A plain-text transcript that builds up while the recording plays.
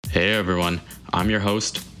Hey everyone, I'm your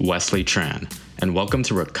host, Wesley Tran, and welcome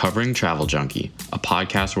to Recovering Travel Junkie, a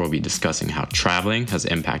podcast where we'll be discussing how traveling has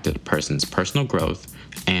impacted a person's personal growth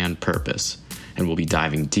and purpose, and we'll be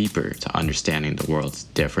diving deeper to understanding the world's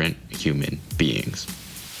different human beings.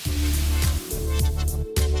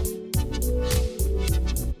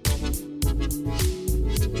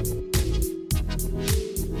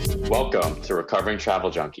 Welcome to Recovering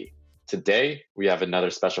Travel Junkie. Today, we have another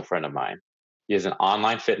special friend of mine. He is an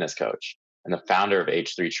online fitness coach and the founder of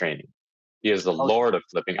H3 Training. He is the lord of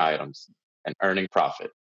flipping items and earning profit.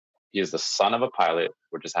 He is the son of a pilot,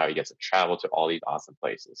 which is how he gets to travel to all these awesome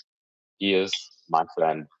places. He is my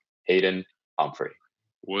friend, Hayden Humphrey.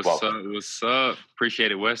 What's up?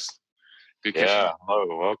 Appreciate it, Wes. Good catching up.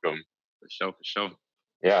 Hello, welcome. For sure.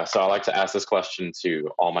 Yeah, so I like to ask this question to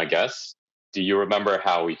all my guests. Do you remember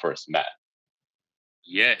how we first met?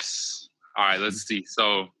 Yes. All right, let's see.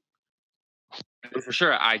 So, it was for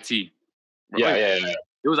sure IT. Yeah.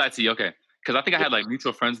 It was IT, okay. Because I think I had like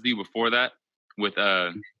mutual friends with you before that with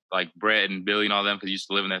like Brett and Billy and all them because you used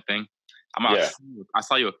to live in that thing. I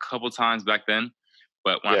saw you a couple times back then,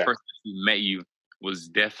 but when I first met you was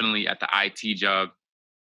definitely at the IT job.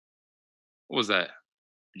 What was that?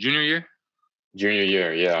 Junior year? Junior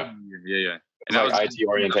year, yeah. Yeah. And that was IT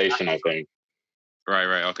orientation, I think.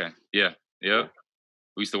 Right. Okay. Yeah. Yep.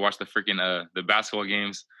 We used to watch the freaking the basketball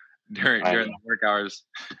games during the work hours.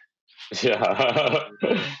 Yeah.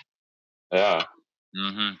 Yeah.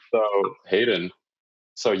 Mm-hmm. So, Hayden,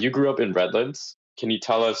 so you grew up in Redlands. Can you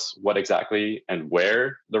tell us what exactly and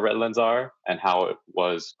where the Redlands are and how it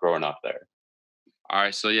was growing up there? All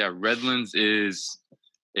right. So, yeah, Redlands is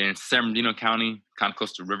in San Bernardino County, kind of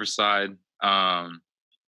close to Riverside, Southern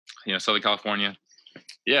California.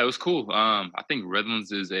 Yeah, it was cool. I think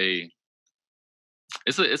Redlands is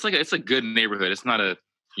it's a good neighborhood. It's not a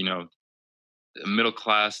middle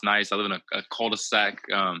class, nice. I live in a cul-de-sac,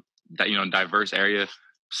 diverse area.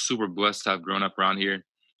 Super blessed to have grown up around here.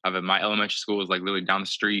 My elementary school is like literally down the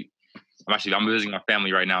street. I'm visiting my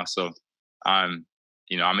family right now, so I'm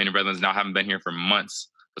in Redlands now. I haven't been here for months.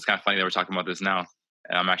 It's kind of funny that we're talking about this now,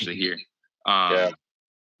 and I'm actually here. But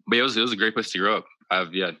it was a great place to grow up.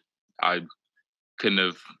 I couldn't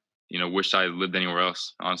have wished I lived anywhere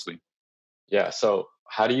else, honestly. Yeah. So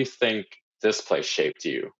how do you think this place shaped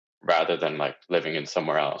you rather than like living in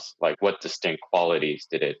somewhere else? Like what distinct qualities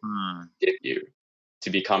did it give you to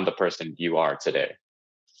become the person you are today?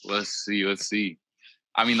 Let's see.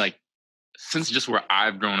 I mean, like, since just where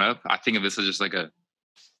I've grown up, I think of this as just like an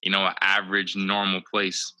average, normal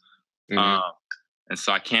place. Mm-hmm. And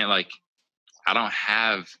so I don't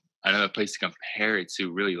have another place to compare it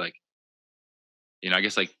to really. Like, I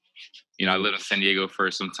guess I lived in San Diego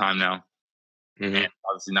for some time now. Mm-hmm. And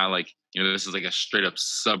obviously not like, this is like a straight up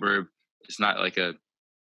suburb. It's not like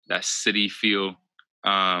that city feel,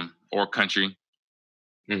 or country.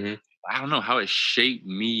 Mm-hmm. I don't know how it shaped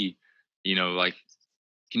me, like,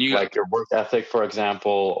 can you like your work ethic, for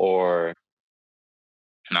example, or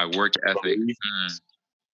my work ethic?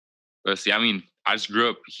 Let's see. I mean, I just grew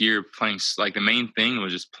up here playing. Like the main thing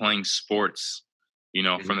was just playing sports.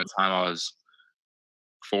 From the time I was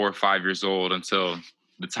 4 or 5 years old until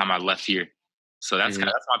the time I left here. So that's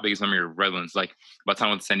that's my biggest memory of Redlands. Like by the time I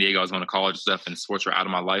went to San Diego, I was going to college and stuff, and sports were out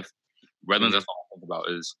of my life. Redlands, that's all I think about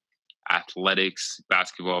is athletics,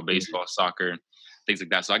 basketball, baseball, soccer, things like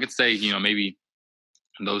that. So I could say, maybe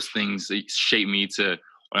those things shape me to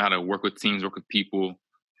learn how to work with teams, work with people,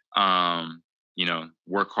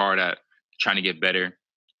 work hard at trying to get better.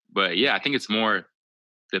 But yeah, I think it's more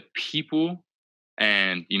the people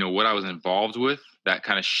and, what I was involved with that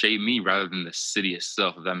kind of shaped me rather than the city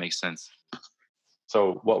itself, if that makes sense.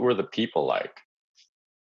 So what were the people like?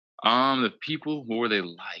 The people, what were they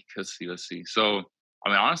like? Let's see. So, I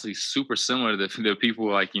mean, honestly, super similar to the people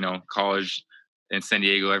like, college in San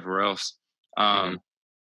Diego, everywhere else. But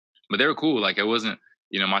they were cool. Like it wasn't,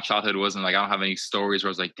 my childhood wasn't like, I don't have any stories where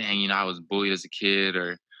I was like, dang, I was bullied as a kid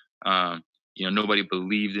or, nobody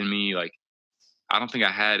believed in me. Like, I don't think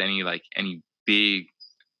I had any big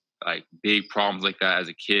problems like that as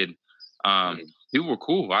a kid. People were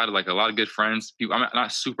cool. I had like a lot of good friends. People, I'm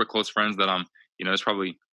not super close friends that there's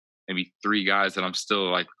probably maybe 3 guys that I'm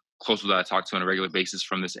still like close with that I talk to on a regular basis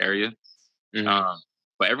from this area.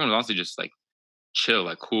 But everyone's honestly just like chill,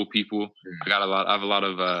 like cool people. I have a lot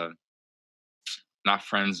of not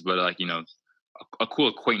friends, but like a cool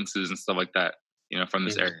acquaintances and stuff like that. From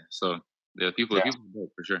this area. So the people are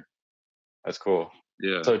dope for sure. That's cool.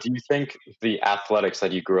 Yeah. So do you think the athletics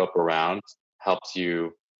that you grew up around helped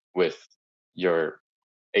you with your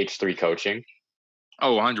H3 coaching?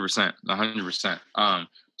 Oh, 100%. 100%.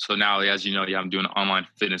 So now, as you know, I'm doing online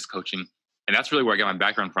fitness coaching, and that's really where I got my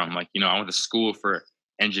background from. Like, I went to school for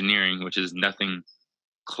engineering, which is nothing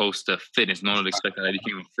close to fitness. No one would expect that I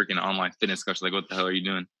became a freaking online fitness coach. Like, what the hell are you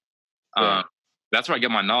doing? Yeah. That's where I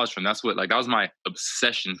get my knowledge from. That's what, like, that was my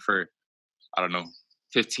obsession for, I don't know,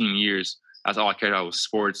 15 years. That's all I cared about was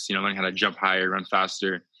sports, learning how to jump higher, run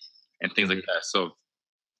faster, and things like Mhm. that. So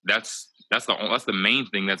that's the main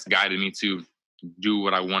thing that's guided me to do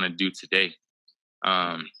what I want to do today.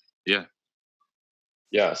 Yeah.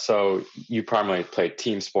 Yeah. So you primarily played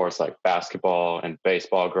team sports like basketball and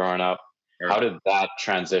baseball growing up. Right. How did that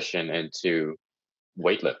transition into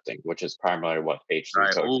weightlifting, which is primarily what H3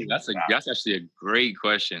 Right. Oh, coaching is about? that's actually a great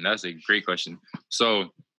question. That's a great question. So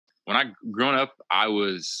when I growing up, I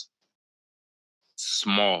was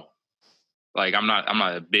small. Like I'm not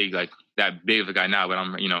a big like that big of a guy now, but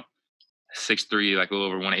I'm 6'3", like a little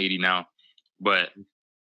over 180 now. But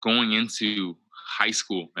going into high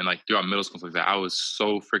school and like throughout middle school and stuff like that, I was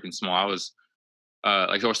so freaking small. I was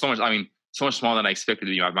like there was so much. I mean, so much smaller than I expected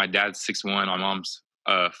to be. My dad's 6'1", my mom's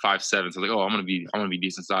 5'7". So like, oh, I'm gonna be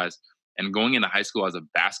decent size. And going into high school as a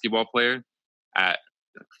basketball player at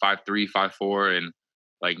 5'3", 5'4", and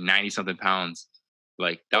like 90 something pounds,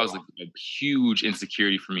 like that was like a huge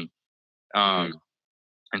insecurity for me. Mm, Um,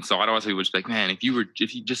 and so I'd always be like, man, if you were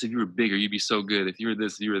bigger, you'd be so good. If you were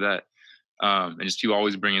this, if you were that. And just people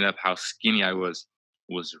always bringing up how skinny I was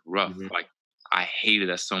rough. mhm, Like I hated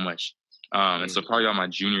that so much. And mm, so probably on my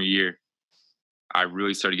junior year, I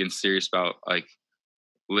really started getting serious about like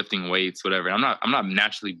lifting weights, whatever. And I'm not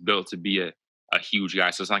naturally built to be a huge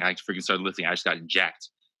guy, so it's not like I freaking started lifting. I just got jacked.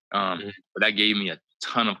 mhm, But that gave me a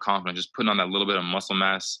ton of confidence, just putting on that little bit of muscle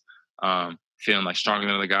mass, feeling like stronger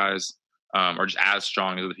than other guys, or just as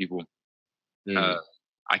strong as other people. Uh, mm.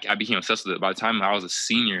 I became obsessed with it. By the time I was a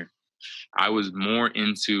senior, I was more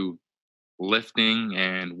into lifting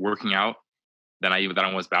and working out than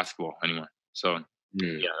I was basketball anymore. So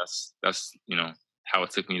Mm. yeah, that's how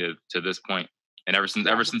it took me to this point. And ever since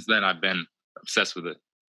Yeah, ever since then, I've been obsessed with it.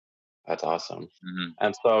 that's awesome. Hmm.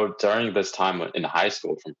 And so during this time in high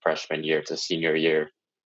school, from freshman year to senior year,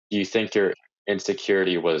 do you think your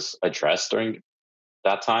insecurity was addressed during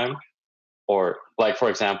that time? Or, like, for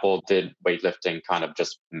example, did weightlifting kind of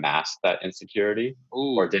just mask that insecurity?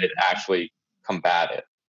 Or Oh did it actually combat it?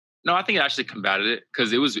 no, I think it actually combated it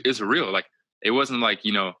because it's real. Like it wasn't like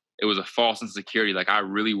it was a false insecurity. Like I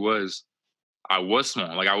was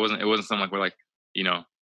small. Like it wasn't something like where like you know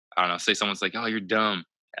I don't know. Say someone's like, oh, you're dumb.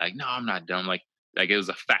 Like no, I'm not dumb. Like it was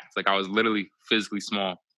a fact. Like I was literally physically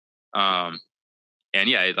small. Um, and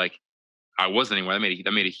yeah, like I wasn't anymore.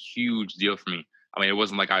 That made a huge deal for me. I mean, it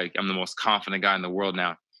wasn't like I'm the most confident guy in the world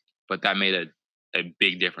now, but that made a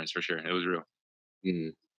big difference for sure. It was real.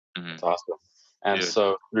 Mhm, Hmm. that's awesome. And Yeah,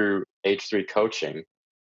 so through H3 coaching,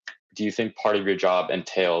 do you think part of your job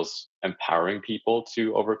entails empowering people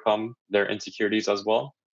to overcome their insecurities as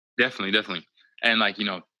well? definitely, definitely. And like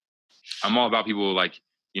I'm all about people like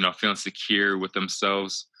feeling secure with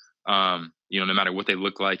themselves. No matter what they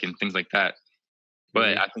look like and things like that.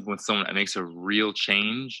 But Mhm, I think when someone makes a real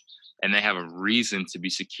change and they have a reason to be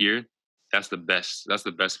secure, that's the best. That's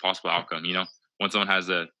the best possible outcome. When someone has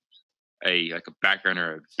a like a background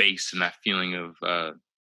or a base and that feeling of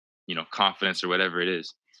confidence or whatever it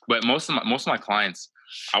is. But most of my clients,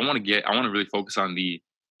 I want to really focus on the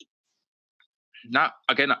not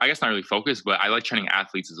again I guess not really focus, but I like training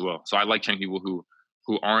athletes as well. So I like training people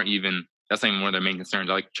who aren't even that's not even one of their main concerns.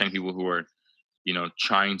 I like training people who are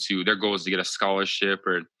trying to their goal is to get a scholarship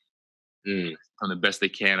or mm, become the best they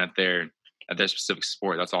can at their specific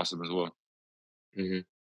sport. That's awesome as well. mhm.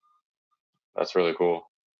 That's really cool.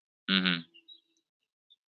 Hmm.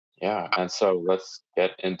 Yeah, and so let's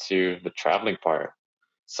get into the traveling part.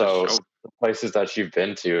 For So sure. the places that you've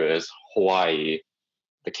been to is Hawaii,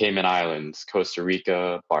 the Cayman Islands, Costa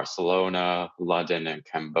Rica, Barcelona, London, and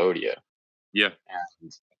Cambodia. Yeah, I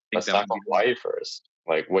And think let's that talk might about be good. Hawaii first.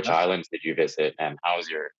 Like, which Yeah. islands did you visit, and how was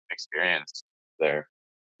your experience there?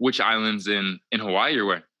 Which islands in Hawaii or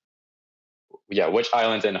where? Yeah, which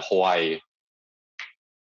islands in Hawaii?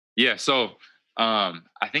 Yeah, so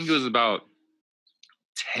I think it was about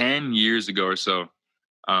 10 years ago or so.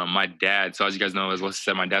 My dad, so as you guys know, as Leslie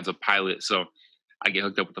said, my dad's a pilot, so I get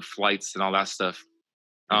hooked up with the flights and all that stuff.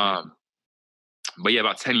 Hmm. Um, but yeah,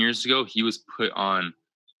 about 10 years ago, he was put on.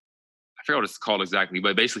 I forget what it's called exactly,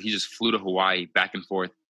 but basically, he just flew to Hawaii back and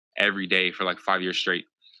forth every day for like 5 years straight.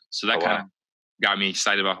 So that Oh kind wow. of got me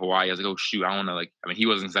excited about Hawaii. I was like, oh shoot, I want to like. I mean, he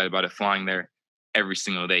wasn't excited about it flying there every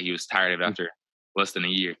single day. He was tired of it after less than a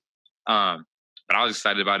year. Um, but I was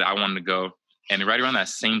excited about it. I wanted to go, and right around that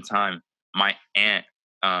same time, my aunt,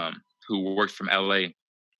 who worked from LA,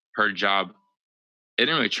 her job, it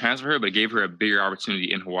didn't really transfer her, but it gave her a bigger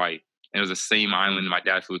opportunity in Hawaii. And it was the same island my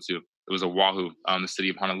dad flew to. It was Oahu, the city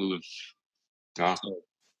of Honolulu. Oh, So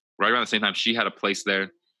right around the same time, she had a place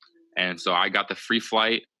there, and so I got the free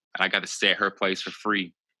flight, and I got to stay at her place for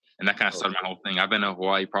free, and that kind of started my whole thing. I've been to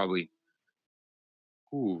Hawaii probably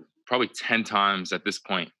 10 times at this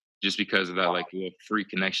point, just because of that wow. like little free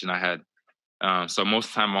connection I had. So most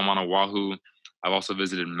of the time I'm on Oahu. I've also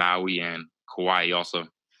visited Maui and Kauai also.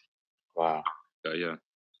 Wow. So yeah.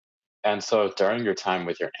 And so during your time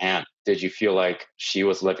with your aunt, did you feel like she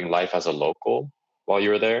was living life as a local while you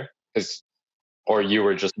were there? 'Cause or you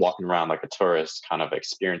were just walking around like a tourist, kind of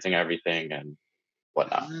experiencing everything and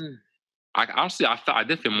whatnot? Mm. I honestly, I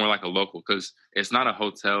did feel more like a local because it's not a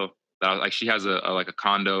hotel. Like she has a like a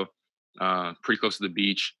condo, pretty close to the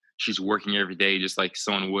beach. She's working every day, just like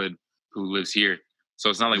someone would who lives here. So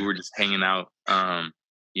it's not like we're just hanging out,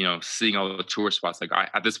 seeing all the tourist spots. Like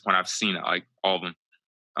at this point, I've seen like all of them.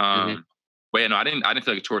 Mhm. But yeah, no, I didn't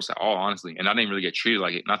feel like a tourist at all, honestly, and I didn't really get treated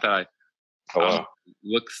like it. Not that Oh, I don't wow.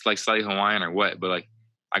 look like slightly Hawaiian or what, but like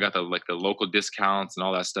I got the local discounts and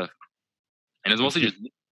all that stuff. And it's mostly just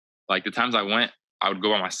like the times I went, I would go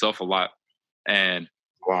by myself a lot. And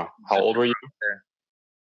Wow. How just old were you? there.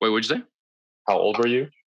 Wait, what'd you say? How old were you?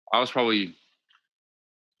 I was probably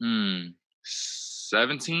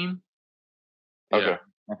 17. Yeah, Okay.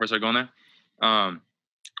 when I first started going there.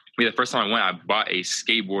 The first time I went, I bought a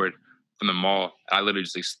skateboard from the mall. I literally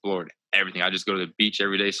just explored everything. I just go to the beach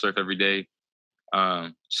every day, surf every day,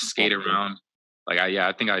 skate That's cool. around. Like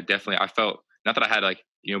I think I felt not that I had like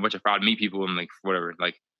a bunch of I'd meet people and like whatever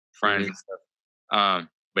like friends Mhm. and stuff.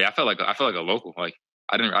 But yeah, I felt like a local. Like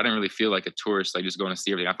I didn't really feel like a tourist. Like just going to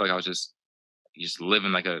see everything. I felt like I was just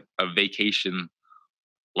living like a vacation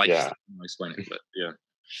Yeah. lifestyle. I explain it, but yeah,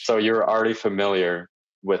 So you were already familiar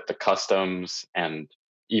with the customs and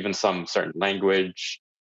even some certain language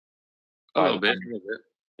a by little the bit, time. a little bit.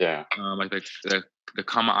 Yeah. Like the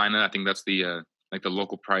kama aina. I think that's the like the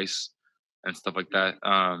local price and stuff like that.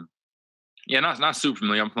 Yeah, not super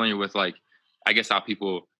familiar. I'm familiar with like I guess how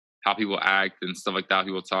people act and stuff like that. How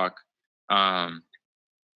people talk. Um,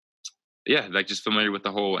 yeah, like just familiar with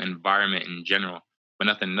the whole environment in general, but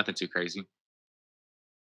nothing too crazy.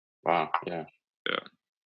 Wow. Yeah. Yeah.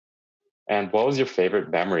 And what was your favorite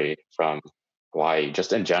memory from Hawaii,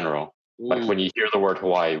 just in general? Like Ooh, when you hear the word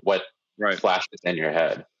Hawaii, what right, flashes in your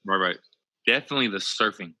head? right. Definitely the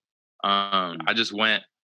surfing. Mm. I just went,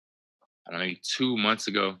 I don't know, maybe 2 months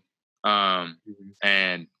ago, Mhm.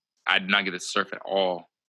 and I did not get to surf at all.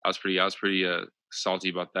 I was pretty salty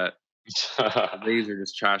about that. The waves are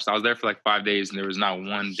just trash. I was there for like 5 days, and there was not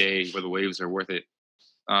one day where the waves are worth it.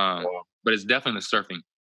 Wow. But it's definitely the surfing.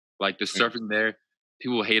 Like the Mm. surfing there,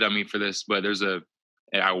 people hate on me for this, but there's at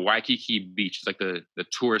Waikiki Beach. It's like the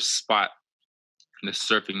tourist spot. And the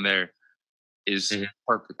surfing there is Mhm.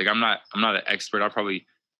 perfect. Like I'm not an expert. I'm probably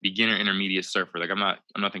beginner intermediate surfer. Like I'm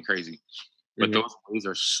nothing crazy. But Mhm. those waves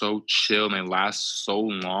are so chill and they last so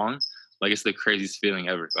long. Like it's the craziest feeling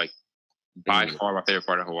ever. Like by Mm. far my favorite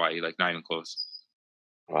part of Hawaii. Like not even close.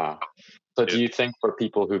 Wow. So Yeah. do you think for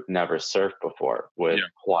people who've never surfed before, would Yeah.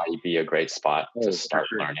 Hawaii be a great spot to Oh, for start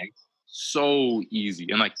sure. learning? So easy.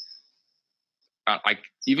 And like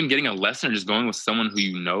even getting a lesson or just going with someone who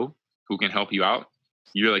you know who can help you out,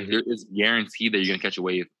 you're like Mhm. it's guaranteed that you're gonna catch a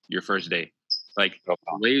wave your first day. Like Oh,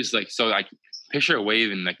 wow. waves, like so like picture a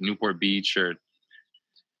wave in like Newport Beach or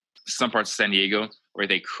some parts of San Diego where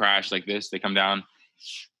they crash like this, they come down.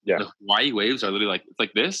 Yeah. The Hawaii waves are literally like it's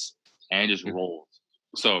like this and it just Mhm. rolls.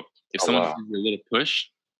 So if Oh, someone wow. just gives you a little push,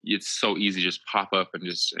 it's so easy to just pop up and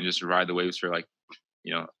just ride the waves for like,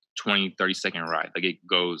 you know, 20, 30 second ride. Like it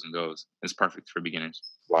goes and goes. It's perfect for beginners.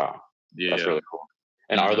 Wow. That's Yeah. really cool.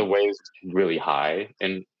 And are Mhm. the waves really high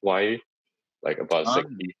in Hawaii, like above 6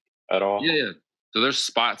 Um, feet at all? yeah, yeah. So there's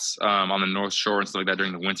spots on the North Shore and stuff like that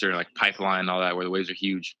during the winter, like Pipeline and all that, where the waves are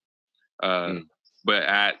huge. Uh, Mm. but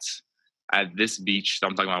at this beach,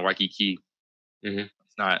 I'm talking about Waikiki. Mhm.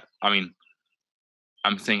 It's not. I mean,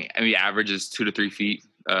 I'm saying the average is 2 to 3 feet.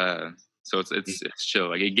 So Mm. it's chill.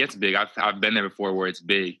 Like it gets big. I've been there before where it's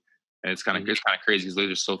big, and it's kind of Mhm. it's kind of crazy because they're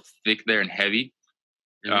just so thick there and heavy.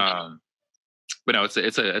 Mhm. Um, but no,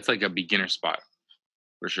 it's like a beginner spot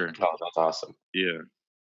for sure. Oh, that's awesome. Yeah.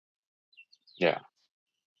 Yeah.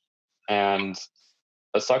 And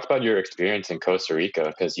let's talk about your experience in Costa Rica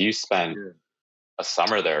because you spent Yeah. a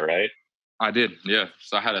summer there, right? I did. Yeah.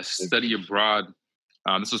 So I had a Mm. study abroad.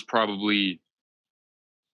 This was probably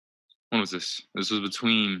when was this? This was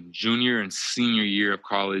between junior and senior year of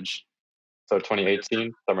college. So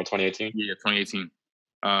 2018, summer 2018? Yeah, 2018.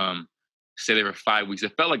 Um, Stayed there for 5 weeks.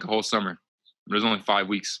 It felt like a whole summer. It was only 5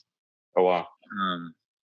 weeks. Oh wow.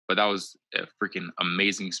 But that was a freaking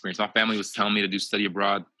amazing experience. My family was telling me to do study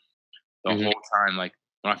abroad the Mhm. whole time. Like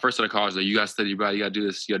when I first started college, like you gotta study abroad, you gotta do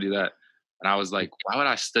this, you gotta do that. And I was like, why would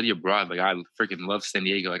I study abroad? Like I freaking love San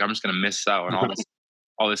Diego. Like I'm just gonna miss out on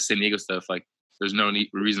all this San Diego stuff. Like there's no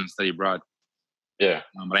reason to study abroad. Yeah.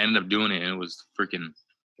 But I ended up doing it, and it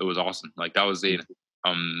was awesome. Like that was Mm. an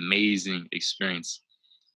amazing experience.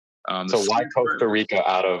 The So why scary part, Costa Rica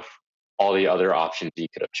out of all the other options you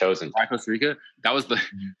could have chosen? why Costa Rica? That was the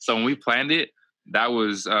Mhm. so when we planned it, that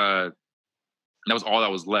was all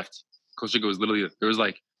that was left. Costa Rica was literally there was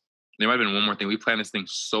like there might have been one more thing. We planned this thing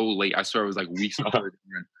so late. I swear it was like weeks before the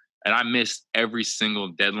deadline. And I missed every single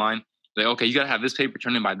deadline. Like, okay, you gotta have this paper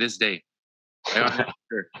turned in by this day. Like, "Okay,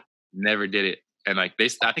 sure." Never did it. And like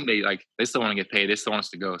I think they still want to get paid. They still want us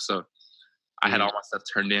to go. So I had Mhm. all my stuff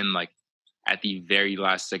turned in like at the very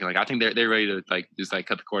last second. Like I think they're ready to like just like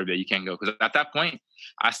cut the cord a bit. You can't go because at that point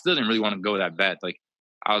I still didn't really want to go that bad. Like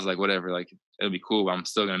I was like whatever, like it'll be cool, but I'm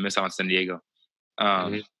still gonna miss out on San Diego.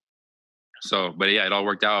 Um, Mhm. so, but yeah, it all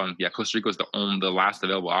worked out, and yeah, Costa Rica was the last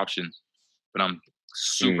available option. But I'm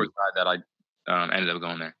super Mm. glad that I ended up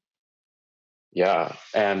going there. Yeah.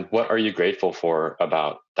 And what are you grateful for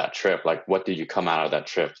about that trip? Like, what did you come out of that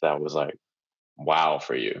trip that was like, wow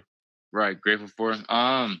for you? Right, grateful for.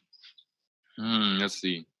 Let's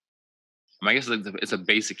see. I guess it's a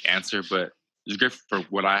basic answer, but just grateful for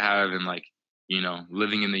what I have and like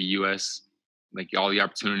living in the U.S. like all the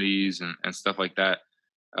opportunities and stuff like that.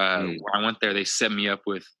 Mm. When I went there, they set me up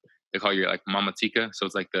with they call you like mama tica, so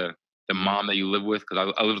it's like the Mhm. mom that you live with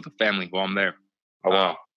because I live with the family while I'm there. Oh Uh,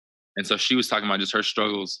 wow. and so she was talking about just her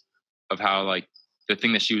struggles of how like the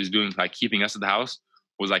thing that she was doing, like keeping us at the house,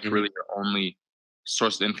 was like Mhm. really her only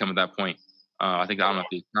source of income at that point. I don't know if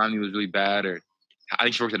the economy was really bad or I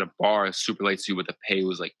think she worked at a bar super late too, but the pay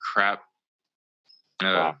was like crap. Uh,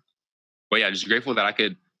 Wow. but yeah, just grateful that I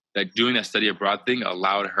could that doing that study abroad thing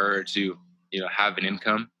allowed her to have an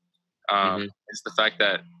income. Mhm. It's the fact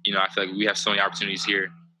that I feel like we have so many opportunities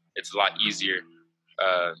here. It's a lot easier,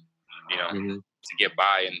 uh, Mhm. to get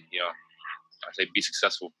by and I say be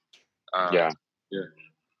successful. Um, Yeah. yeah.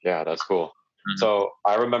 Yeah. That's cool. Mhm. So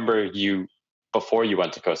I remember you before you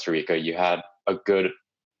went to Costa Rica, you had a good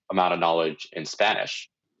amount of knowledge in Spanish.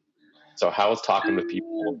 So how was talking with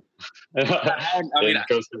people I mean, in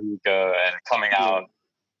Costa Rica and coming yeah. out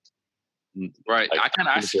Right. like I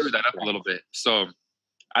communicating screwed that in up a little bit. So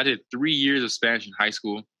I did 3 years of Spanish in high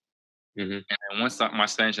school, Spanish? and then once my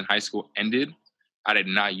Spanish in high school ended, I did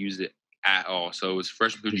not use it at all. So it was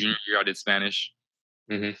freshman through Mhm. junior year I did Spanish,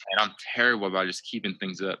 Mhm. and I'm terrible about just keeping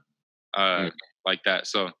things up Mhm. uh, like that.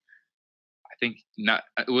 So I think not.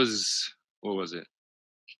 It was what was it?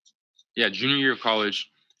 Yeah, junior year of college,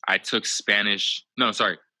 I took Spanish. No,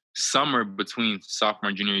 sorry, summer between sophomore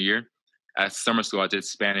and junior year. At summer school, I did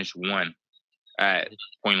Spanish 1 at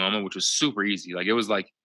Point Loma, which was super easy. Like it was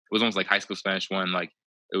almost like high school Spanish 1. Like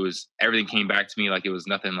it was everything came back to me like it was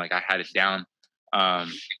nothing. Like I had it down.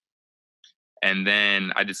 Um, and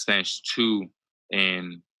then I did Spanish 2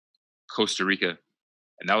 in Costa Rica,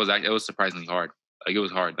 and it was surprisingly hard. Like it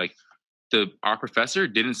was hard. Like the our professor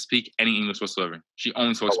didn't speak any English whatsoever. She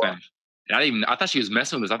only spoke Oh wow. Spanish. And I thought she was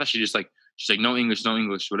messing with us. I thought she's like no English,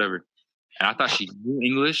 whatever. And I thought she knew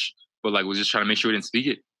English, but like was just trying to make sure we didn't speak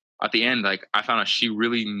it. At the end, like I found out she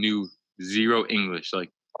really knew zero English.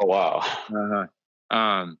 Like Oh wow. uh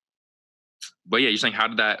um but yeah, you're saying how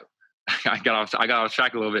did that I got off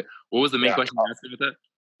track a little bit. What was the main Yeah. question you asked me with that?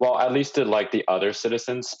 Well, at least did like the other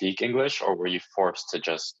citizens speak English, or were you forced to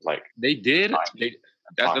just like They did. try to talk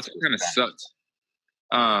That's to what the kind of Spanish? sucked.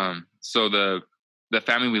 So the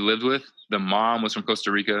family we lived with, the mom was from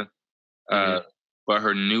Costa Rica, Hmm. uh, but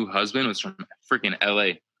her new husband was from freaking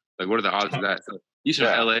LA. Like, what are the odds of that? So he's from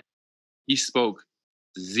Yeah. LA. He spoke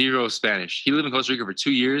zero Spanish. He lived in Costa Rica for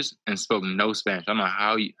 2 years and spoke no Spanish. I don't know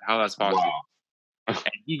how that's possible. Wow. And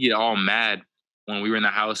he get all mad when we were in the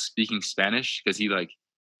house speaking Spanish because he like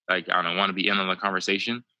I don't know want to be in on the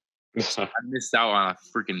conversation. So I missed out on a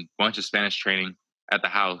freaking bunch of Spanish training at the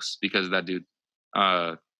house because of that dude.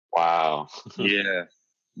 Uh, Wow. yeah,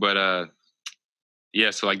 but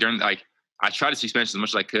yeah. So like during like I tried to speak Spanish as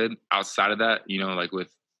much as I could outside of that, like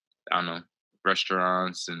with I don't know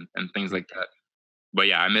restaurants and things like that. But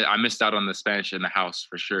yeah, I missed out on the Spanish in the house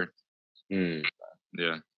for sure. Mm,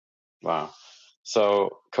 Yeah. wow.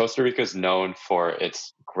 So Costa Rica is known for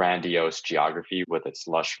its grandiose geography with its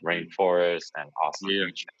lush rainforest and awesome Yeah.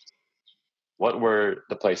 beaches. What were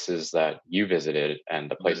the places that you visited and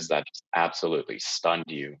the Yeah. places that just absolutely stunned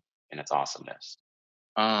you in its awesomeness?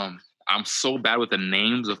 Um, I'm so bad with the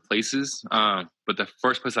names of places. But the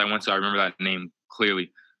first place I went to, I remember that name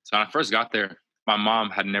clearly. So when I first got there, my mom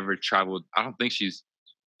had never traveled. I think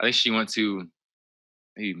she went to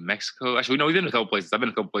maybe Mexico. Actually, no, we've been to a couple places. I've been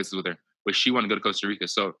to a couple places with her, but she wanted to go to Costa Rica.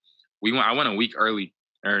 So I went a week early,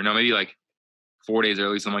 or no, maybe like 4 days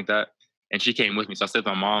early, something like that. And she came with me. So I stayed with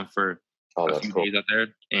my mom for a few days out there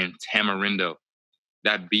in Tamarindo.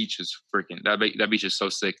 That beach is that beach is so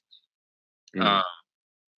sick. Mm.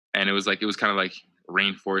 And it was kind of like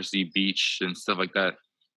rainforesty beach and stuff like that.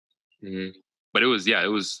 Mm-hmm. But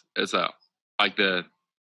it's like the,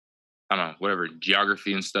 I don't know, whatever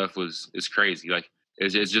geography and stuff is crazy. Like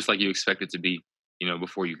it's just like you expect it to be,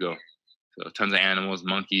 before you go. So tons of animals,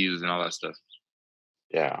 monkeys, and all that stuff.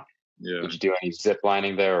 Yeah. Yeah. Did you do any zip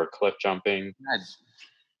lining there or cliff jumping?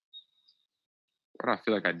 What do I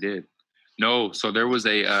feel like I did? No. So there was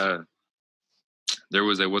a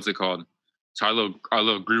what's it called? So our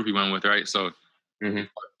little group we went with, right? So Mhm.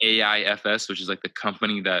 AIFS, which is like the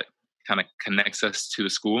company that kind of connects us to the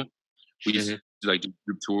school. We used to like do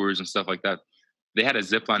group tours and stuff like that. They had a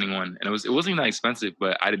zip lining one, and it wasn't that expensive,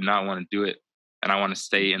 but I did not want to do it, and I want to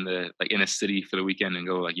stay in the city for the weekend and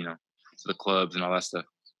go to the clubs and all that stuff.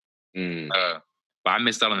 Mm. But I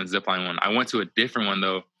missed out on the zip line one. I went to a different one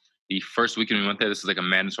though. The first weekend we went there, this is like a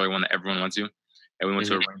mandatory one that everyone went to, and we went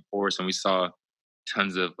to a rainforest and we saw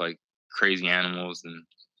tons of like crazy animals and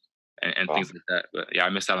Wow. things like that. But yeah, I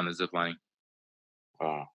missed out on the zip lining.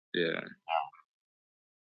 Wow. Yeah.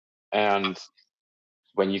 And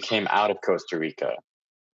when you came out of Costa Rica,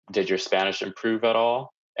 did your Spanish improve at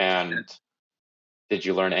all? And did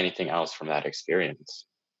you learn anything else from that experience?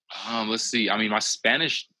 Let's see. I mean, my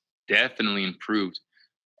Spanish definitely improved.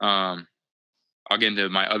 I'll get into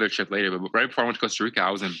my other trip later, but right before I went to Costa Rica, I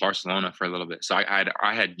was in Barcelona for a little bit. So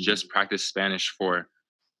I had just practiced Spanish for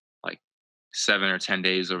like 7 or 10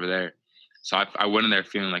 days over there. So I went in there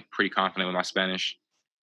feeling like pretty confident with my Spanish.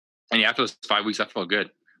 And yeah, after those 5 weeks, I felt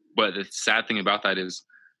good. But the sad thing about that is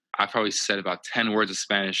I probably said about 10 words of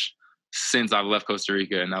Spanish since I've left Costa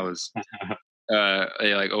Rica. And that was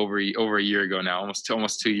like over a year ago now, almost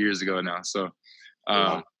 2 years ago now. So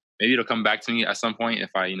Wow. maybe it'll come back to me at some point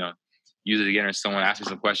if I, use it again or someone asks me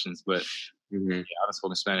some questions. But Mhm. yeah, I haven't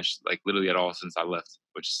spoken Spanish like literally at all since I left,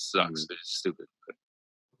 which sucks. It's stupid. But,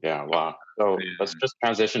 Yeah, wow. So yeah, let's just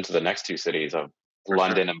transition to the next two cities of for sure.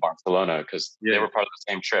 London and Barcelona, because they Yeah. were part of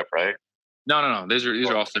the same trip, right? No. These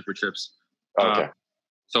are all separate trips. Okay.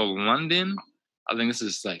 So London, I think this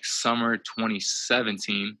is like summer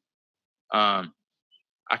 2017. I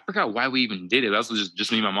forgot why we even did it. That was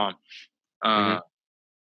just me and my mom.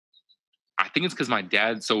 I think it's because my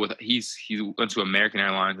dad. So he went to American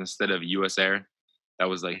Airlines instead of U.S. Air. That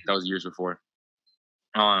was years before.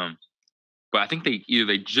 But I think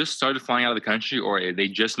they just started flying out of the country, or they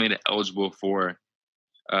just made it eligible for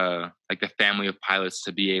like the family of pilots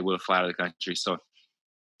to be able to fly out of the country. So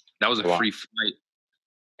that was a Wow. free flight,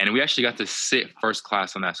 and we actually got to sit first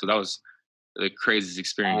class on that. So that was the craziest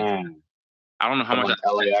experience. I don't know how From much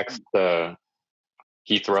like LAX to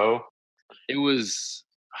Heathrow. it was.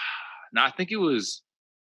 No, I think it was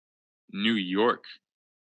New York.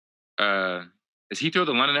 Is Heathrow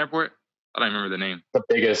the London airport? I don't remember the name. The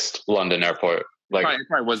biggest London airport. Like, It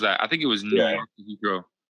probably was that. I think it was New York to Heathrow.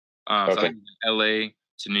 So I think LA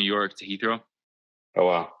to New York to Heathrow. Oh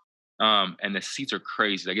wow. And the seats are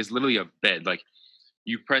crazy. Like it's literally a bed. Like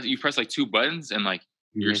you press like two buttons and like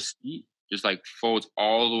your seat just like folds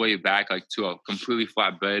all the way back like to a completely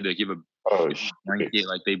flat bed. They give a blanket.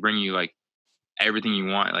 Like they bring you like everything you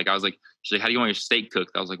want. Like I was like, she's like, how do you want your steak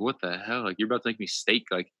cooked? I was like, what the hell? Like you're about to make me steak?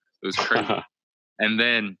 Like it was crazy. And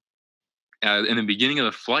then in the beginning of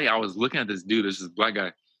the flight, I was looking at this dude, this black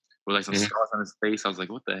guy with like some scars on his face. I was like,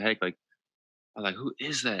 what the heck? Like I was like, who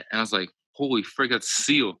is that? And I was like, holy frick, that's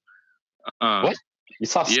Seal. What? You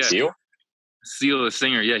saw Seal? Seal, the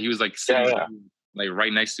singer. Yeah, he was like sitting like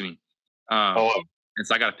right next to me. And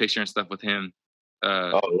so I got a picture and stuff with him.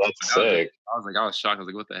 That's sick. I was shocked. I was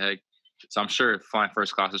like, what the heck? So I'm sure flying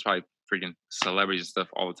first class, there's probably freaking celebrities and stuff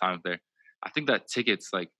all the time up there. I think that ticket's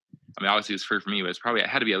like, I mean, obviously it's free for me, but it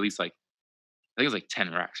had to be at least like, I think it was like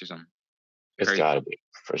 10 racks or something. It's gotta be,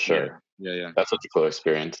 for sure. Yeah. That's such a cool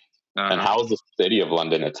experience. And how was the city of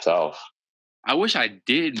London itself? I wish I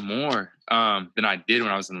did more than I did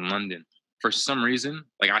when I was in London. For some reason,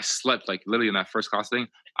 like I slept like literally in that first class thing,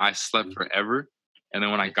 I slept forever. And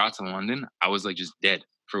then when I got to London, I was like just dead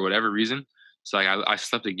for whatever reason. So like I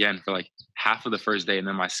slept again for like half of the first day, and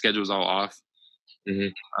then my schedule was all off.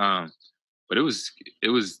 But it was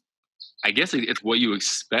I guess it's what you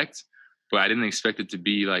expect, but I didn't expect it to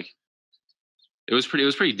be like it was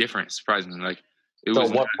pretty different, surprisingly. Like It So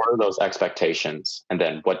was what were those expectations? And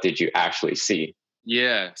then what did you actually see?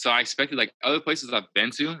 Yeah. So I expected like other places I've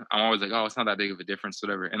been to, I'm always like, oh, it's not that big of a difference,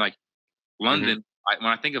 whatever. And like Hmm. London,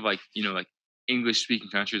 when I think of like like English speaking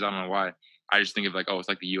countries, I don't know why, I just think of like, oh, it's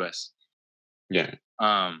like the U.S. Yeah.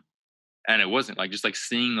 Um, and it wasn't like just like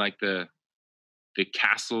seeing like the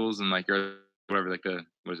castles and like or whatever, like the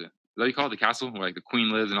what is it? Is that what you call it? The castle where like the queen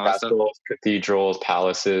lives and all that stuff. Castles, cathedrals,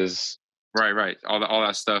 palaces. Right, right. All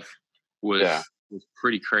that stuff Yeah. was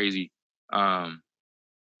pretty crazy. Um,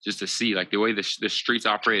 just to see like the way the streets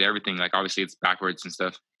operate, everything. Like obviously it's backwards and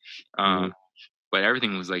stuff. Hmm. Um, but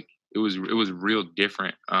everything was like it was real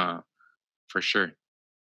different. For sure.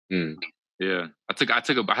 Mm. Yeah,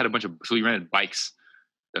 I had a bunch of so we rented bikes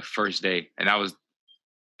the first day, and that was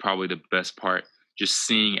probably the best part. Just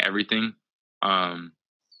seeing everything. Mhm.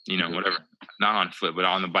 Whatever. Not on foot, but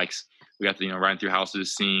on the bikes. We got to riding through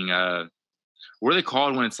houses, seeing what are they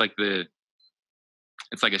called when it's like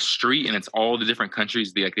a street and it's all the different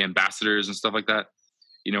countries, the ambassadors and stuff like that.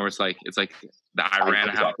 Where it's like the I know Iran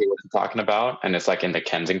house. exactly what you're talking about, and it's like in the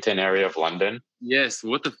Kensington area of London. Yes.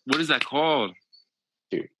 What is that called?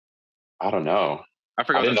 Dude, I don't know. I I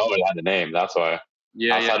forgot didn't that. know it had a name. That's why.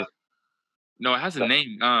 Yeah, yeah. Outside of No, it has a the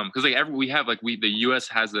name. Because like we have like the U.S.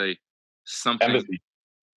 has a something embassy.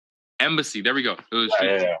 embassy. There we go. It was Yeah,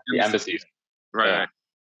 yeah, yeah. The embassy. embassies. Right, Yeah, right.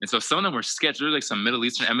 And so some of them were sketched. There were like some Middle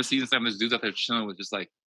Eastern embassies and stuff. And there's dudes out there chilling with just like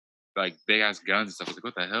big ass guns and stuff. I was like,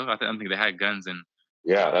 what the hell? I don't think they had guns and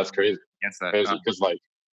yeah. That's crazy. against that. Crazy because like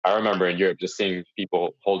I remember in Europe just seeing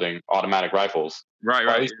people holding automatic rifles, Right, or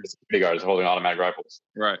at right, least the security guards holding automatic rifles.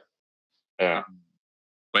 right. Yeah. Um,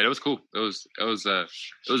 but it was cool. It was a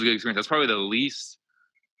good experience. That's probably the least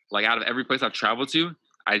like out of every place I've traveled to.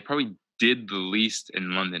 I probably did the least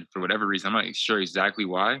in London for whatever reason. I'm not sure exactly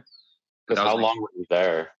why, but Because that was how like long were you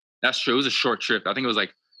there? that's true. It was a short trip. I think it was like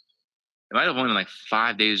it might have only been like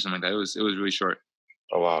 5 days or something like that. It was really short.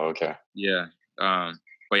 Oh wow. Okay. Yeah.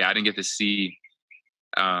 But yeah, I didn't get to see.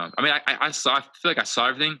 I mean, I saw. I feel like I saw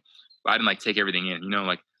everything, but I didn't like take everything in.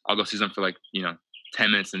 Like I'll go see them for like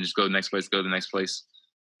 10 minutes and just go to the next place. Go to the next place.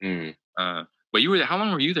 Mm. Uh, but you were there. How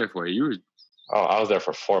long were you there for? You were. Oh, I was there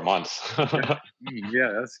for 4 months.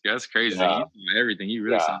 Yeah, that's crazy. Yeah, You saw everything. You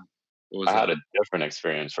really yeah. saw. What was I that? had a different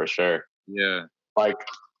experience for sure. Yeah. Like,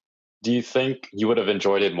 do you think you would have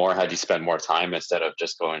enjoyed it more had you spent more time instead of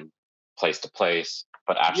just going place to place,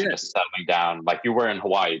 but actually Yeah. just settling down like you were in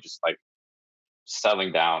Hawaii, just like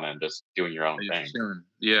settling down and just doing your own You're thing? chilling.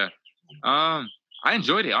 Yeah. I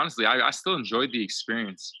enjoyed it honestly. I still enjoyed the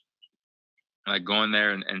experience, like going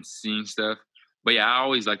there and seeing stuff. But yeah, I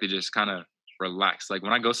always like to just kind of relax. Like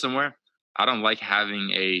when I go somewhere, I don't like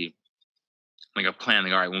having a plan.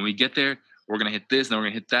 Like, all right, when we get there, we're gonna hit this, then we're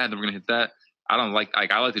gonna hit that, then we're gonna hit that. I don't like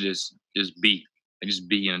I like to just be, like just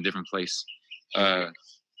be in a different place. Mhm. Uh,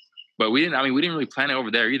 but we didn't. I mean, we didn't really plan it over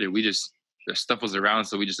there either. We just the stuff was around,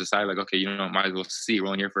 so we just decided like, okay, might as well see. We're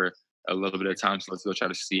only here for a little bit of time, so let's go try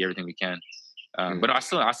to see everything we can. Mm. But I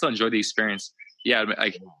still enjoyed the experience. Yeah,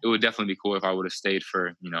 like it would definitely be cool if I would have stayed for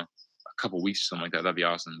a couple weeks or something like that. That'd be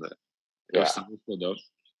awesome. But Yeah. it was still dope.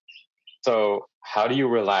 So, how do you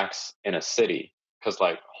relax in a city? Because,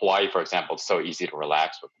 like Hawaii, for example, it's so easy to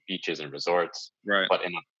relax with beaches and resorts. Right. But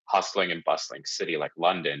in a hustling and bustling city like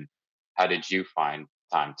London, how did you find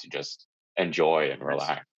time to just enjoy and Nice.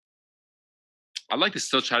 relax? I'd like to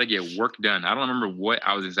still try to get work done. I don't remember what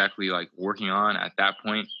I was exactly like working on at that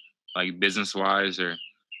point, like business wise or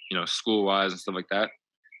school wise and stuff like that.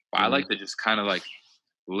 But I Hmm. like to just kind of like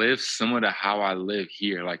live similar to how I live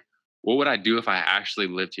here. Like, what would I do if I actually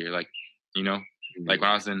lived here? Like, you know, like when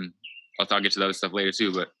I was in, I'll get to the other stuff later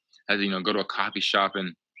too. But I had to, go to a coffee shop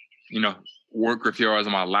and you know work for a few hours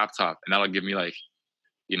on my laptop, and that'll give me like,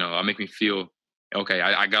 it'll make me feel okay.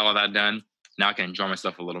 I got all that done. Now I can enjoy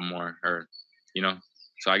myself a little more, or you know.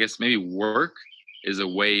 So I guess maybe work is a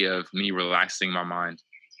way of me relaxing my mind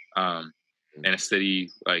um, in a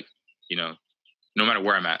city like you know, no matter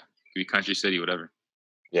where I'm at, could be country, city, whatever.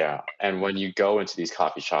 Yeah. And when you go into these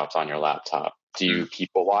coffee shops on your laptop, do Mm. you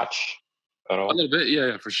people watch at A all? little bit, yeah,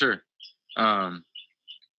 yeah, for sure. Um,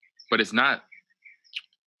 but it's not.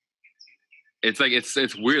 It's like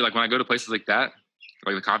it's weird. Like when I go to places like that,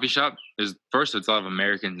 like the coffee shop. There's first it's a lot of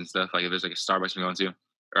Americans and stuff. Like if there's like a Starbucks I'm going to,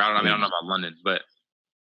 or I don't. I mean I don't Mm. know about London, but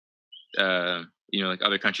like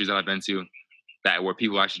other countries that I've been to that where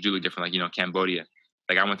people actually do look different. Like Cambodia.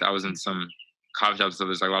 Like I was in some coffee shops. So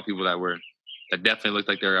there's like a lot of people that definitely look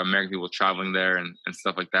like they're American people traveling there and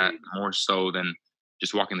stuff like that. More so than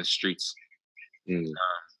just walking the streets. Mm.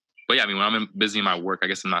 But yeah, I mean, when I'm busy in my work, I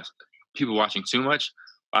guess I'm not people watching too much.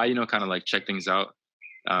 I, kind of like check things out.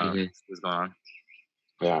 Hmm. What's going on?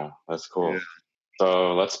 Yeah, that's Yeah. cool.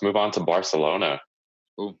 So let's move on to Barcelona.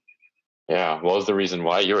 Cool. Yeah. What was the reason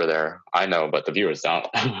why you were there? I know, but the viewers don't.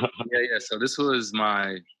 Yeah. So this was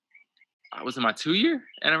my 2-year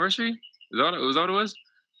anniversary. Is that what it was?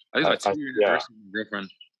 I think it's my 2-year Yeah. anniversary with my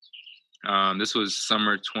girlfriend. This was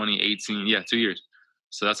summer 2018. Yeah, 2 years.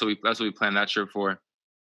 So that's what we planned that trip for.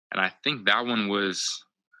 And I think that one was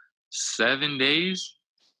 7 days.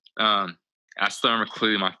 I still remember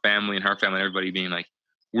clearly my family and her family and everybody being like,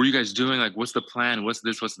 "What are you guys doing? Like, what's the plan? What's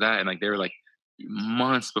this? What's that?" And like they were like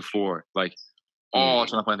months before, like all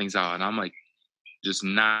trying to plan things out. And I'm like just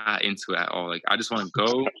not into it at all. Like I just want to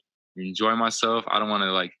go enjoy myself. I don't want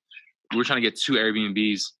to like. We're trying to get 2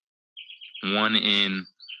 Airbnbs, one in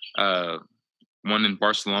uh one in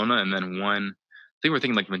Barcelona and then one. I think we're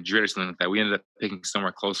thinking like Madrid or something like that. We ended up picking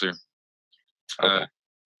somewhere closer. Okay.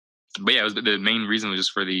 But yeah, it was the main reason was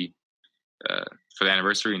just for the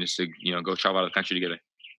anniversary and just to go travel out of the country together.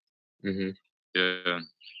 Mm-hmm. Yeah.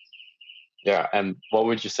 Yeah. And what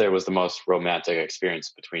would you say was the most romantic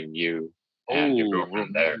experience between you and your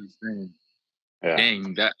girlfriend there? Yeah.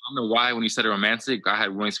 Dang, that I don't know why when you said romantic, I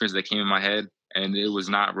had one experience that came in my head and it was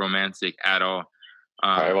not romantic at all.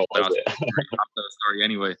 All right. What was it? I'll tell the story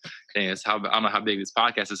anyway. Dang, I don't know how big this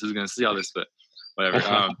podcast is. Who's gonna see all this, but whatever.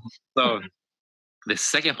 So the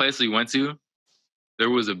second place we went to, there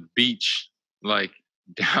was a beach like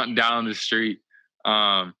down the street.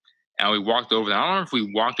 And we walked over there. I don't know if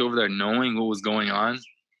we walked over there knowing what was going on,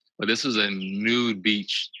 but this was a nude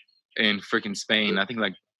beach in freaking Spain. I think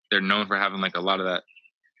like they're known for having like a lot of that.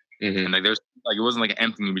 Mm-hmm. And like there's like it wasn't like an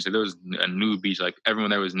empty nude beach. Like, there was a nude beach. Like everyone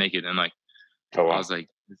there was naked. And like Oh, wow. I was like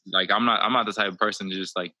I'm not the type of person to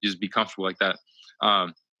just be comfortable like that.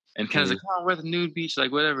 And Ken's like, "Oh, we're at the nude beach,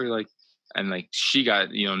 like whatever." Like, and like she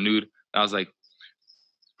got nude. I was like,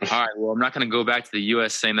 all right, well, I'm not gonna go back to the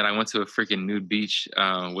U.S. saying that I went to a freaking nude beach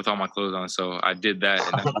with all my clothes on. So I did that,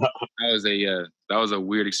 and that was a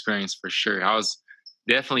weird experience for sure. I was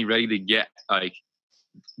definitely ready to get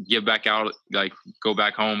back out, like go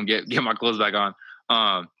back home, get my clothes back on.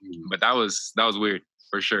 But that was weird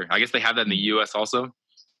for sure. I guess they have that in the U.S. also,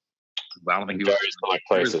 but I don't think people. Various select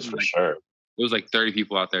places for sure. It was like 30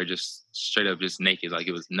 people out there just straight up just naked, like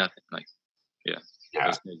it was nothing. Like, yeah.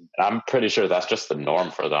 Yeah, I'm pretty sure that's just the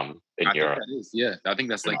norm for them in Europe. Think that is, yeah. I think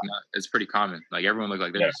that's like it's pretty common. Like everyone looked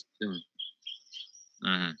like they're just doing.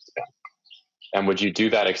 Mm-hmm. And would you do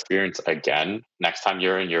that experience again next time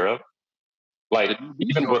you're in Europe? Like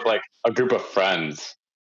even with like a group of friends,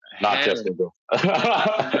 not just a group.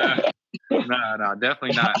 No,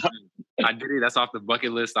 definitely not. I did it. That's off the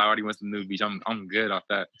bucket list. I already went to the nude beach. I'm good off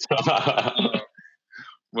that.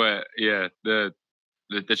 But yeah,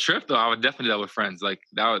 the trip though, I would definitely do that with friends. Like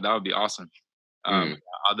that would be awesome. I'll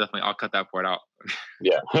cut that part out.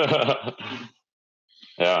 Yeah.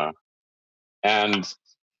 Yeah. And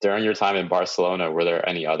during your time in Barcelona, were there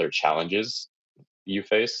any other challenges you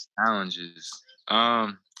faced? Challenges.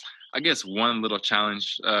 I guess one little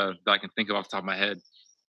challenge that I can think of off the top of my head.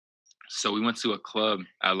 So we went to a club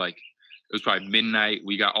at like it was probably midnight.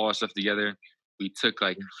 We got all our stuff together. We took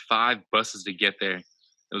like 5 buses to get there.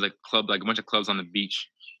 It was like a bunch of clubs on the beach.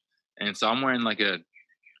 And so I'm wearing like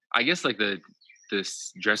I guess like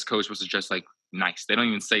this dress code supposed to dress like nice. They don't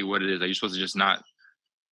even say what it is. Like you're supposed to just not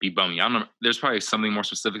be bummy. I don't know. There's probably something more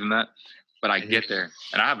specific than that. But I get there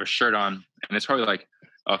and I have a shirt on and it's probably like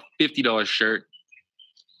a $50 shirt.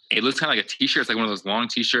 It looks kind of like a t-shirt. It's like one of those long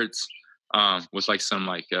t-shirts with like some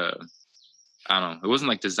like I don't know. It wasn't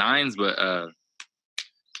like designs, but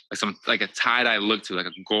like a tie-dye look to it, like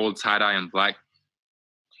a gold tie-dye and black.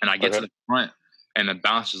 And I get to the front and the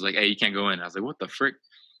bouncer was like, "Hey, you can't go in." I was like, "What the frick?"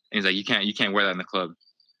 And he's like, You can't wear that in the club."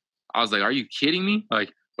 I was like, "Are you kidding me?"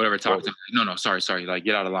 Like, whatever, talk to him. No, sorry, like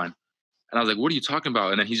get out of line. And I was like, "What are you talking about?"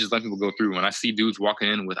 And then he's just letting people go through. When I see dudes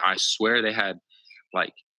walking in with, I swear they had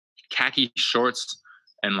like khaki shorts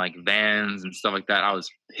and like Vans and stuff like that. I was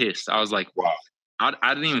pissed. I was like, wow.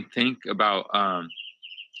 I didn't even think about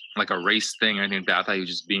like a race thing or anything like that. I thought he was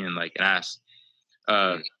just being like an ass.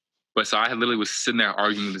 But so I literally was sitting there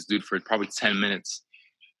arguing with this dude for probably 10 minutes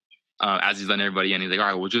as he's letting everybody in. He's like, "All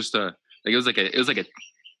right, well, just like it was like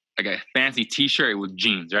a fancy T-shirt with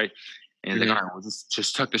jeans, right?" And he's like, "All right, well,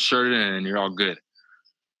 just tuck the shirt in and you're all good."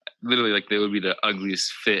 Literally, like, they would be the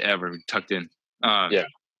ugliest fit ever tucked in. Yeah.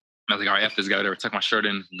 I was like, "All right, F this guy, whatever. Tuck my shirt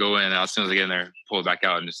in, go in. And as soon as I get in there, pull it back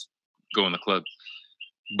out and just go in the club."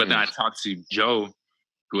 But then I talked to Joe,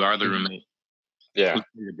 who our other roommate,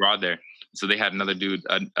 who's abroad there. So they had another dude,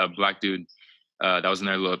 a black dude that was in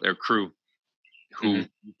their crew, who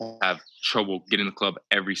have trouble getting in the club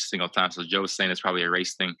every single time. So Joe was saying it's probably a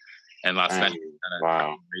race thing, and last night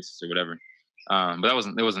wow, racist or whatever. But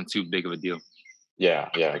it wasn't too big of a deal. Yeah,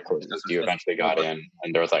 yeah, of Like, course. that's You that's eventually so got hard. in,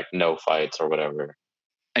 and there was like no fights or whatever.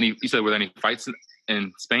 And you said, were there any fights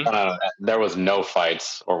in Spain? There was no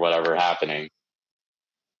fights or whatever happening.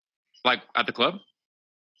 Like at the club?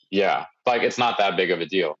 Yeah, like it's not that big of a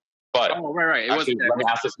deal. But Oh, right, right. It wasn't. actually, Yeah, it let me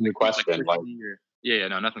wasn't ask this new like it was like question. Like, Christmas or yeah, yeah.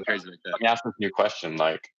 No, nothing crazy like that. let me ask this new question.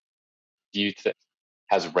 Like, do you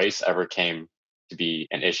has race ever came to be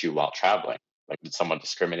an issue while traveling? Like, did someone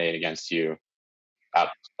discriminate against you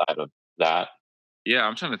outside of that? Yeah,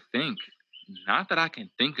 I'm trying to think. Not that I can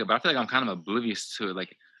think of. I feel like I'm kind of oblivious to it.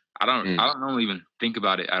 Like I Mm. don't normally even think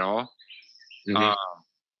about it at all. Hmm. Um,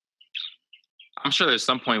 I'm sure there's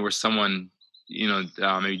some point where someone,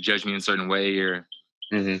 maybe judge me in a certain way, or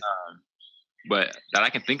Hmm. but that I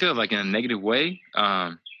can think of like in a negative way.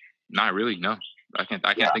 Not really. No, I Yeah, can't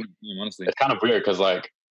think of it, honestly. it's kind of weird because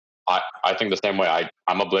like I think the same way.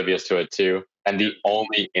 I'm oblivious to it too. And the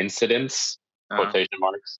only incidents, Uh, quotation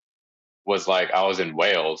marks, was like I was in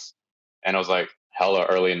Wales, and it was like hella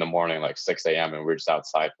early in the morning, like 6 a.m., and we were just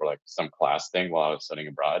outside for like some class thing while I was studying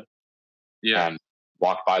abroad, yeah. and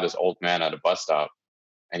walked by this old man at a bus stop,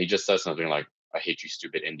 and he just says something like, "I hate you,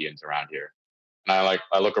 stupid Indians around here." And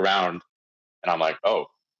I look around, and I'm like, "Oh,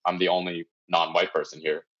 I'm the only non-white person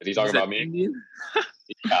here. Is he He talking said about me?" Indian.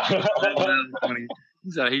 Yeah. That's funny. He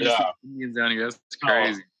said he just Yeah. thinks Indians down here. That's So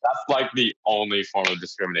crazy. that's like the only form of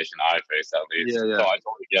discrimination I face, at Yeah, least. yeah. So I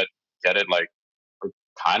totally get it. Like we're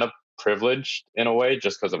kind of privileged in a way,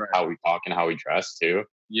 just because of Right. how we talk and how we dress too.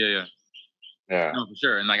 Yeah, yeah. Yeah. No, for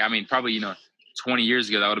sure. And like, I mean, probably 20 years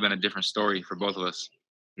ago, that would have been a different story for both of us.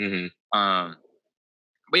 Hmm. Um,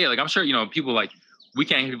 but yeah, like I'm sure people like we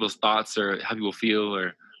can't hear people's thoughts or how people feel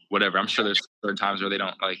or whatever. I'm sure there's certain times where they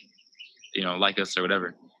don't like us or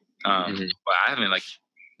whatever. Hmm. But I haven't like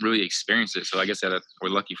really experienced it, so I guess we're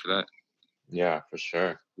lucky for that. Yeah, for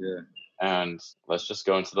sure. Yeah, And let's just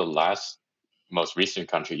go into the most recent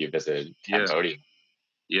country you visited, yeah, Cambodia.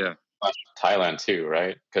 yeah. Thailand too,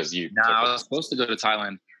 right? Because you Now took I a. was supposed to go to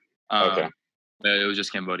Thailand, Okay. but it was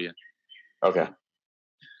just Cambodia. Okay.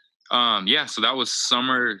 Yeah, so that was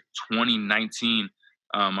summer 2019.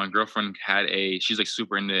 My girlfriend she's like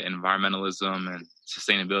super into environmentalism and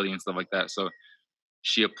sustainability and stuff like that. So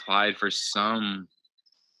she applied for I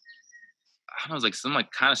don't know, it was like some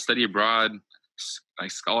like kind of study abroad,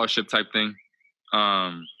 like scholarship type thing.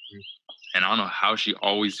 Um, and I don't know how she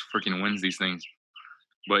always freaking wins these things,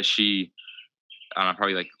 but I don't know,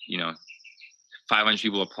 probably like 500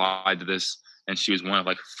 people applied to this, and she was one of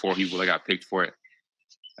like 4 people that got picked for it.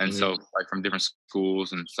 And Hmm. so like from different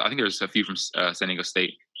schools, and so I think there was a few from San Diego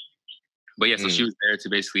State. But yeah, so she Mm. was there to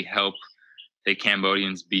basically help the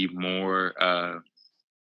Cambodians be more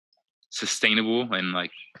sustainable and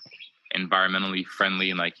like environmentally friendly,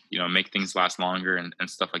 and like make things last longer and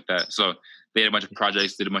stuff like that. So they had a bunch of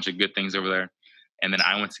projects, did a bunch of good things over there, and then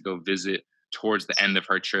I went to go visit towards the end of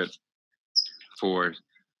her trip for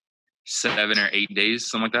 7 or 8 days,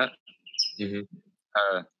 something like that.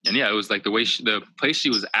 Hmm. And yeah, it was like the place she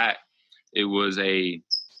was at. It was a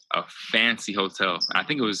fancy hotel. I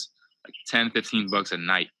think it was like 10, $15 a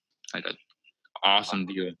night, like an awesome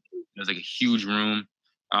deal. It was like a huge room.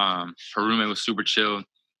 Her roommate was super chill.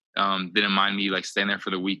 Didn't mind me like staying there for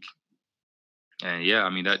the week. And yeah, I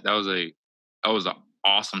mean that was an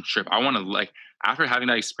awesome trip. I want to like after having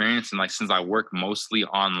that experience, and like since I work mostly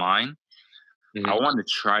online, I Hmm. wanted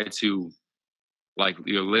to try to like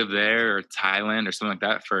live there or Thailand or something like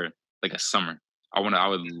that for like a summer. I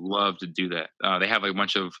would love to do that. They have like a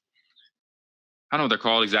bunch of I don't know what they're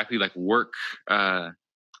called exactly, like work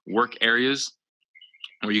areas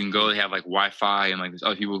where you can go. They have like Wi-Fi and like there's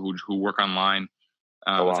other people who work online.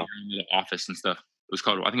 Oh It's like wow. the office and stuff. I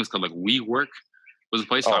think it's called like WeWork was the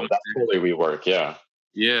place. So I Oh, went that's there. totally we work. Yeah.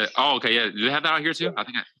 Yeah. Oh, okay. Yeah. Do they have that out here too? I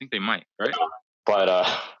think they might. Right. But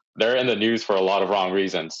they're in the news for a lot of wrong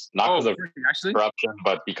reasons, not Oh, because of actually. corruption,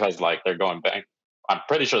 but because like they're going bank. I'm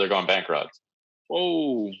pretty sure they're going bankrupt.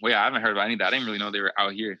 Oh, well, yeah. I haven't heard about any of that. I didn't really know they were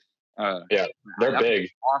out here. Uh, Yeah, they're that was big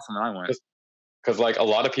awesome when I went. because like a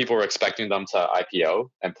lot of people were expecting them to IPO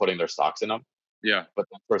and putting their stocks in them, Yeah. but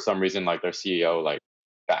then for some reason, like their CEO like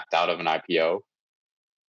backed out of an IPO,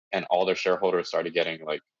 and all their shareholders started getting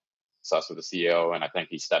like sus with the CEO, and I think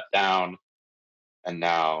he stepped down, and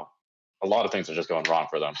now a lot of things are just going wrong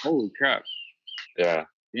for them. Holy crap. Yeah.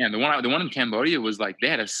 Yeah. The one in Cambodia was like they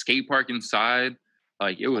had a skate park inside.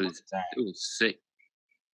 Like it was sick.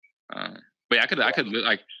 Uh, but yeah,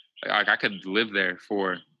 I could live there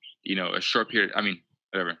for a short period. I mean,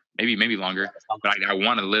 whatever, maybe longer. But I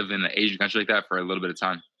want to live in an Asian country like that for a little bit of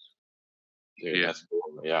time. Dude, Yeah. that's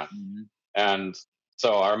cool. Yeah. Mhm. And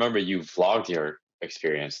so I remember you vlogged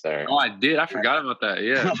experience there. Oh, I did. I forgot about that.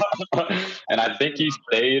 Yeah. And I I think forgot you about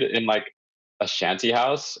that. stayed in like a shanty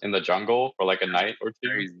house in the jungle for like a night or two.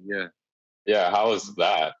 Crazy. Yeah. Yeah, how was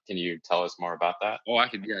that? Can you tell us more about that? Oh, I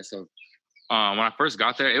could. Yeah. So, when I first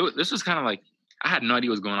got there, this was kind of like I had no idea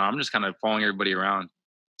what was going on. I'm just kind of following everybody around.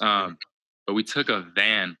 Mhm. Um, but we took a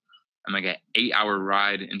van and like an 8-hour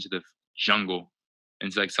ride into the jungle,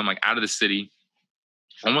 into like some like out of the city,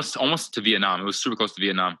 almost to Vietnam. It was super close to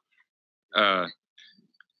Vietnam. Uh,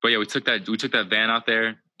 but yeah, we took that van out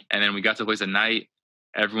there, and then we got to the place at night.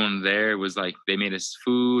 Everyone there was like they made us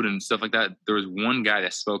food and stuff like that. There was one guy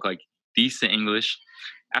that spoke like decent English.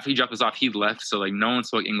 After he dropped us off, he left, so like no one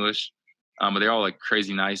spoke English. But they're all like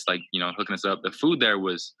crazy nice, like hooking us up. The food there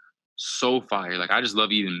was so fire. Like I just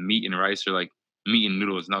love eating meat and rice or like meat and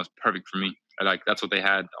noodles, and that was perfect for me. Like that's what they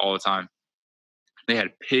had all the time. They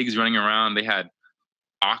had pigs running around. They had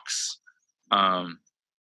ox, um,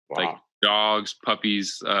 like Wow. dogs,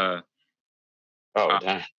 puppies, Oh, uh,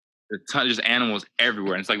 damn. a ton of just animals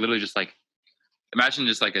everywhere. And it's like literally just like imagine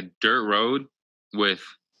just like a dirt road with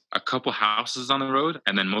a couple houses on the road,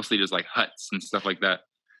 and then mostly just like huts and stuff like that.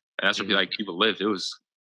 And that's where Mhm. like people lived. It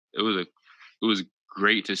was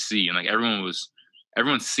great to see, and like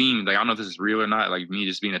everyone seemed like I don't know if this is real or not. Like me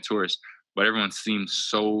just being a tourist, but everyone seemed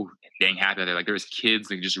so dang happy out there. Like there was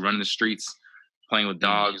kids like just running the streets, playing with Mm.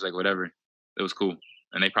 dogs, like whatever. It was cool,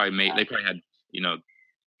 and they probably had you know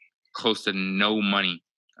close to no money,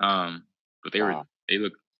 but Wow. they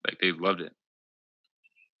looked like they loved it.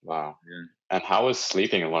 Wow. Yeah. And how was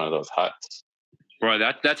sleeping in one of those huts? Bro,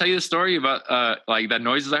 that tell you the story about like that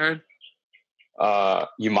noises I heard?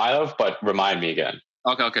 You might have, but remind me again.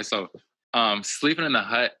 Okay. So, sleeping in the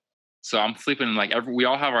hut. So I'm sleeping in like we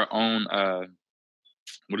all have our own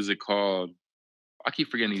what is it called? I keep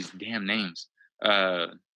forgetting these damn names. Uh,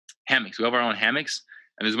 Hammocks. We have our own hammocks,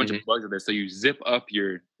 and there's a bunch of Mhm. bugs out there. So you zip up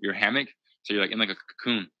your hammock, so you're like in like a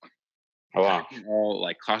cocoon. Oh, wow. I'm all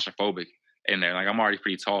like claustrophobic in there. Like I'm already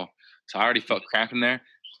pretty tall, so I already felt cramped in there.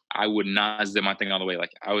 I would not zip my thing all the way.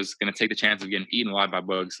 Like I was gonna take the chance of getting eaten alive by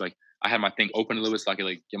bugs. Like I had my thing open a little bit so I could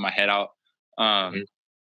like get my head out. Mhm. Um,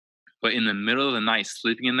 but in the middle of the night,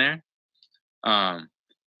 sleeping in there, um,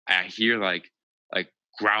 I hear like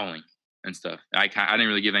growling and stuff. I didn't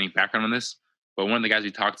really give any background on this, but one of the guys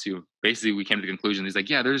we talked to, basically we came to the conclusion. He's like,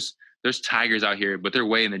 yeah, there's tigers out here, but they're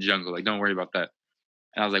way in the jungle. Like don't worry about that.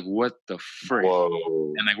 And I was like, what the frick?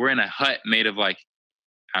 Whoa. And like we're in a hut made of like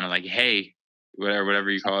I don't know, like hay,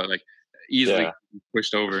 whatever you call it, like easily Yeah.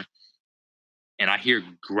 pushed over. And I hear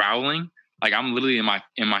growling. Like I'm literally in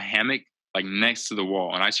my hammock, like next to the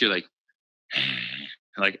wall, and I just hear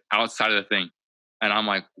like outside of the thing, and I'm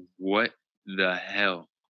like, what the hell?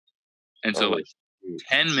 And so Oh, like shoot.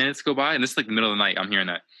 10 minutes go by, and this is like the middle of the night. I'm hearing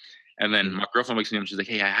that, and then Mhm. my girlfriend wakes me up. And she's like,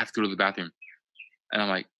 hey, I have to go to the bathroom, and I'm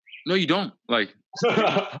like, no, you don't. Like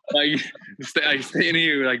stay in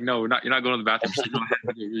here. Like no, you're not going to the bathroom. She's like, no, I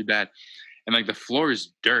have to do it really bad. And like the floor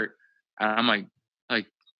is dirt. And I'm like,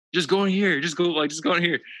 just go in here, just go in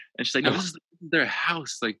here. And she's like, no, this is their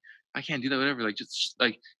house. Like, I can't do that, whatever. Like, just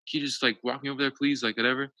like, can you just like walk me over there, please? Like,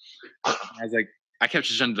 whatever. I was like, I kept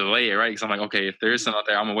just trying to delay it, right? Because I'm like, okay, if there is something out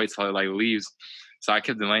there, I'm gonna wait till it like leaves. So I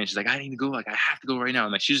kept delaying. She's like, I need to go. Like, I have to go right now.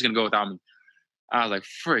 And like, she's just gonna go without me. I was like,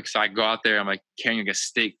 frick. So I go out there. I'm like carrying like a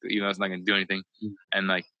stake, even though it's not gonna do anything. And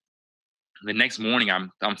like the next morning,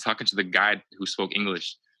 I'm talking to the guy who spoke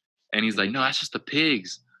English, and he's like, Mhm. "No, that's just the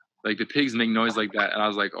pigs. Like the pigs make noise like that." And I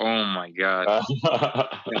was like, "Oh my god!"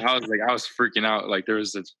 And I was freaking out. Like there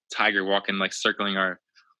was a tiger walking, like circling our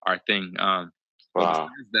thing. But Wow.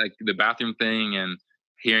 besides like the bathroom thing and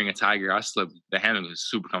hearing a tiger, I slept. The hammock was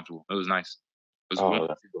super comfortable. It was nice. It was warm, Oh,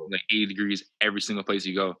 that's cool. like 80 degrees every single place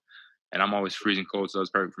you go, and I'm always freezing cold, so it was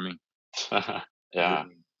perfect for me. Yeah. Yeah.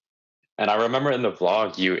 And I remember in the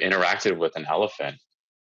vlog you interacted with an elephant.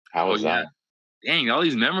 How Oh was yeah. that? Dang, all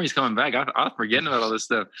these memories coming back. I'm forgetting about all this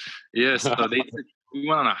stuff. Yeah, so we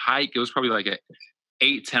went on a hike. It was probably like a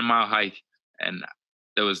 8-10 mile hike, and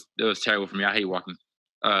that was terrible for me. I hate walking.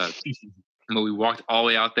 Uh, but we walked all the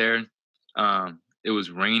way out there. It was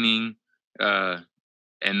raining, uh,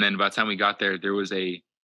 and then by the time we got there, there was a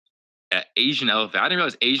Asian elephant. I didn't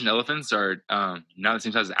realize Asian elephants are not the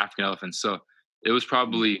same size as African elephants. So it was Mhm.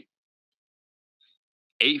 probably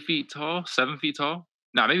 8 feet tall, 7 feet tall.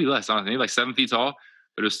 No, maybe less. Honestly, maybe like 7 feet tall,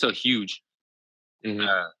 but it was still huge. Mhm.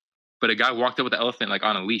 Uh, but a guy walked up with the elephant like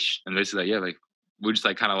on a leash, and basically, like, yeah, like we just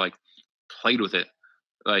like kind of like played with it.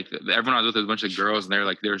 Like everyone I was with was a bunch of girls,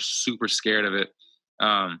 and they're super scared of it.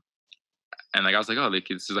 Um, and like I was like, oh,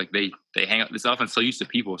 this is like they hang out. This elephant's so used to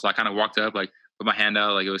people, so I kind of walked up, like put my hand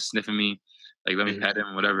out, like it was sniffing me, like let me Mhm. pet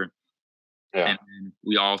him, whatever. Yeah. and then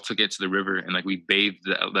we all took it to the river and like we bathed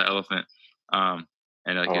the elephant.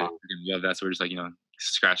 And like Oh, it, wow. we love that, so we're just like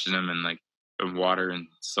scratching them and like water and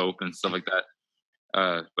soap and stuff like that.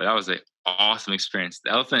 But that was an awesome experience.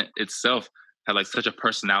 The elephant itself had like such a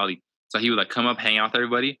personality. So he would like come up, hang out with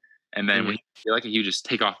everybody, and then when Mhm. he feel like it, he would just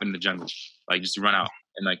take off into the jungle, like just run out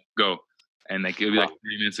and like go, and like it would be like Wow.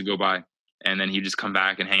 3 minutes to go by, and then he'd just come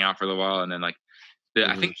back and hang out for a little while, and then like I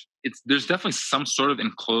Mhm. think there's definitely some sort of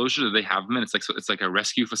enclosure that they have them in. It's like it's like a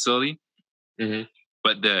rescue facility, Mhm.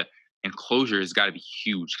 but the enclosure has got to be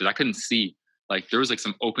huge because I couldn't see like there was like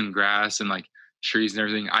some open grass and like trees and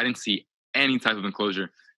everything. I didn't see any type of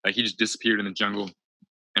enclosure. Like he just disappeared in the jungle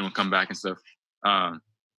and would come back and stuff. Um,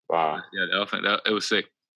 Wow. yeah, the elephant. It was sick.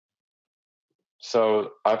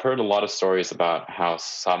 So I've heard a lot of stories about how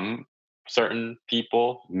some certain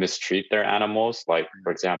people mistreat their animals. Like,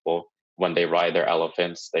 for example, when they ride their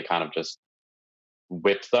elephants, they kind of just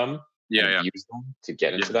whip them and Yeah, yeah, abuse them to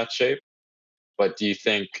get yeah. into that shape. But do you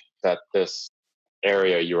think that this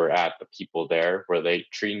area you were at, the people there, were they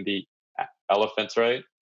treating the elephants right?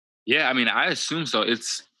 Yeah, I mean, I assume so.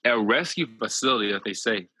 It's a rescue facility that they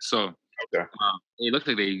say. So Okay. it looked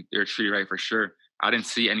like they're treated right for sure. I didn't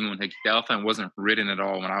see anyone like the elephant wasn't ridden at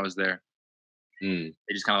all when I was there. Mm.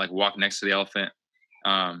 They just kind of like walked next to the elephant.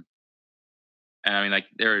 Um, and I mean, like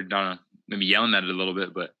they were, I don't know, maybe yelling at it a little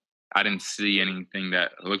bit, but I didn't see anything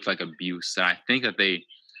that looked like abuse. And I think that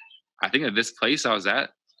this place I was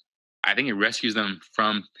at, I think it rescues them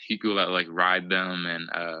from people that like ride them and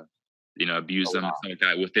abuse Oh, them and wow. stuff like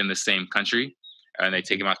that within the same country, and they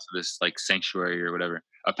take them out to this like sanctuary or whatever.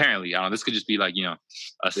 Apparently, I don't know. This could just be like a Yeah.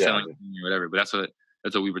 selling thing or whatever, but that's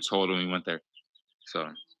what we were told when we went there. So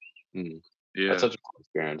Mm. That's yeah, such a cool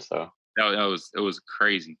experience, though. it was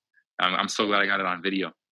crazy. I'm so glad I got it on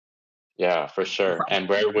video. Yeah, for sure. And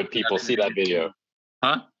where would people see that video?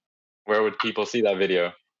 Huh? Where would people see that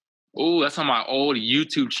video? Oh, that's on my old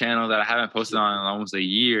YouTube channel that I haven't posted on in almost a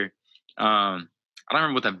year. I don't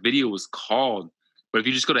remember what that video was called, but if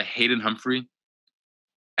you just go to Hayden Humphrey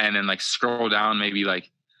and then like scroll down, maybe like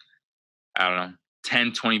I don't know,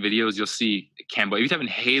 10, 20 videos, you'll see Cambodia. If you type in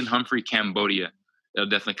Hayden Humphrey Cambodia, it'll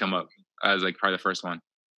definitely come up as like probably the first one.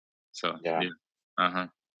 So Yeah. yeah, uh-huh.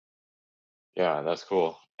 Yeah, that's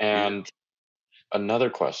cool. Yeah, And another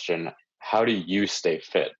question, how do you stay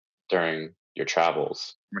fit during your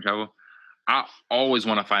travels? more travel. I always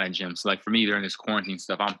want to find a gym. So like for me during this quarantine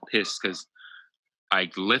stuff, I'm pissed because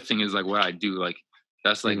like lifting is like what I do. Like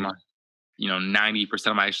that's like my Mhm.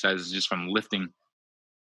 90% of my exercise is just from lifting.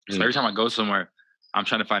 So Mm. every time I go somewhere, I'm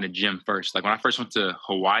trying to find a gym first. Like when I first went to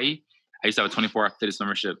Hawaii, I used to have a 24-hour fitness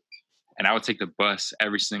membership, and I would take the bus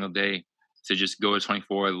every single day to just go to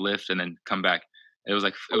 24, lift, and then come back. It was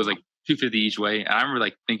like 250 each way, and I remember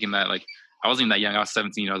like thinking that like I wasn't even that young. I was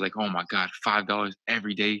 17. I was like, oh my god, $5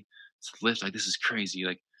 every day to lift. Like this is crazy.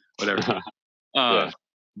 Like whatever. Yeah. Um,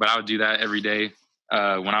 but I would do that every day.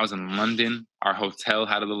 When I was in London, our hotel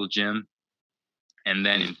had a little gym, and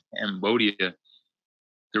then Mm. in Cambodia,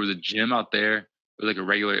 there was a gym out there. It was like a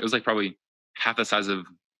regular. It was like probably half the size of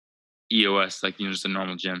EOS, like just a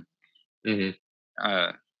normal gym. Mhm.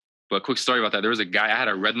 Uh, but quick story about that. There was a guy. I had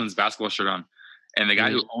a Redlands basketball shirt on, and the guy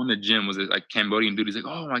Mhm. who owned the gym was a like Cambodian dude. He's like,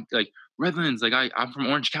 "Oh my, like Redlands, like I'm from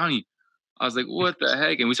Orange County." I was like, "What the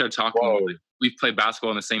heck?" And we started talking. Whoa. Like, we played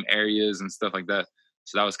basketball in the same areas and stuff like that.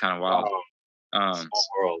 So that was kind of wild. Wow. Um, Small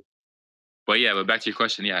world. but yeah, but back to your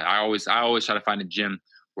question. Yeah, I always try to find a gym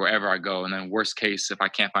wherever I go, and then worst case, if I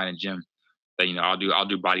can't find a gym, then I'll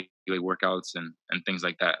do body weight workouts and things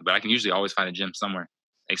like that. But I can usually always find a gym somewhere,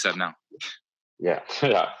 except now. Yeah.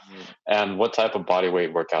 Yeah. Yeah. And what type of body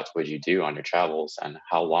weight workouts would you do on your travels, and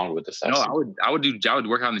how long would the No, I session? would I would do I would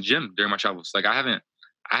work out in the gym during my travels. Like I haven't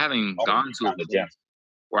Oh, gone you to a found the gym. place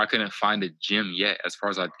where I couldn't find a gym yet, as far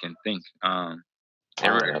as I can think. Oh,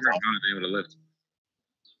 Everywhere that's I've awesome. gone, I've been able to lift.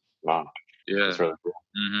 Wow. Yeah. That's really cool.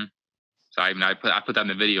 hmm So I put that in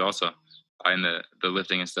the video also, in the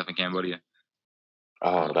lifting and stuff in Cambodia.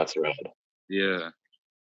 Uh, Oh, that's rad. yeah.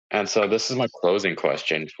 And so this is my closing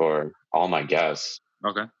question for all my guests.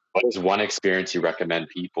 Okay. What is one experience you recommend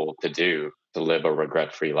people to do to live a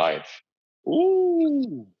regret-free life?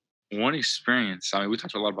 Ooh. One experience. I mean, we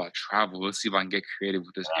talked a lot about travel. Let's see if I can get creative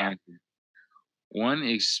with this answer. One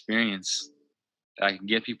experience that I can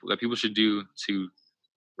get people that people should do to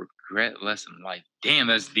regret less in life. Damn,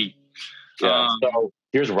 that's deep. Yeah. Um, So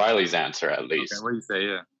here's Riley's answer, at okay, least, what do you say?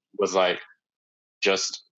 Yeah. was like,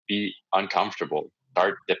 just be uncomfortable.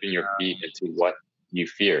 Start dipping your feet into what you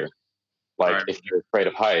fear. Like, Right. if you're afraid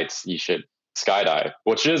of heights, you should skydive,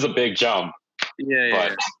 which is a big jump. Yeah, yeah, But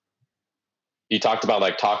yeah. he talked about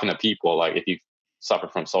like talking to people. Like, if you suffer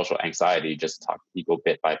from social anxiety, just talk to people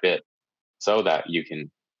bit by bit so that you can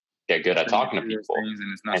get good at talking to people.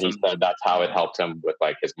 And it's not and he said that's how it helped him with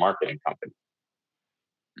like his marketing company.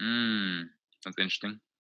 That's interesting.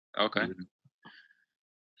 Okay.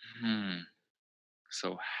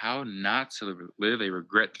 So how not to live a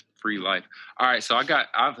regret-free life. All right, so I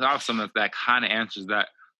have something that kind of answers that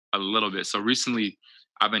a little bit. So recently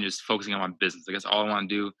I've been just focusing on my business. I guess all I want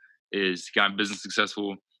to do is get my business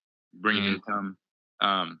successful, bring in income,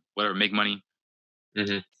 whatever, make money,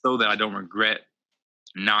 so that I don't regret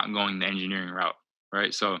not going the engineering route,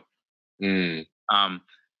 right? So I'm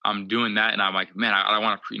doing that, and I'm like, man, I don't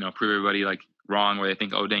want to prove everybody like wrong, where they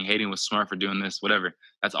think, oh dang, Hayden was smart for doing this, whatever.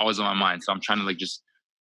 That's always on my mind. So I'm trying to like just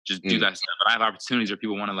do that stuff. But I have opportunities where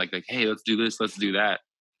people want to like, hey, let's do this, let's do that.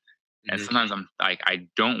 And sometimes I'm like, I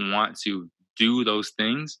don't want to do those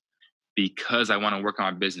things because I want to work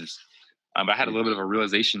on my business. But I had a little bit of a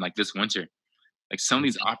realization like this winter, like some of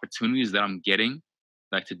these opportunities that I'm getting,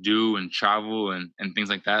 like to do and travel and things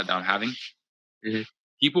like that I'm having.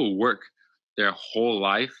 People work their whole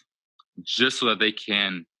life just so that they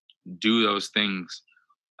can do those things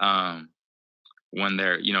when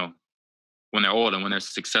they're when they're old and when they're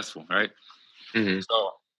successful, right?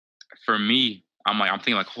 So for me, I'm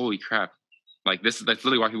thinking like, holy crap, like that's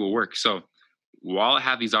literally why people work. So while I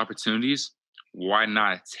have these opportunities, why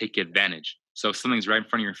not take advantage? So if something's right in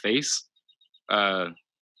front of your face,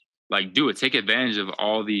 like do it. Take advantage of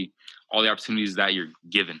all the opportunities that you're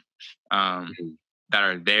given, that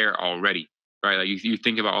are there already, right? Like you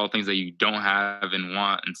think about all the things that you don't have and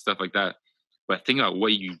want and stuff like that. But think about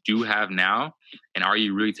what you do have now, and are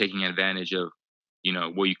you really taking advantage of,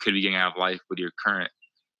 what you could be getting out of life with your current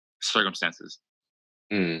circumstances?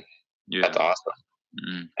 That's awesome.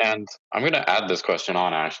 And I'm going to add this question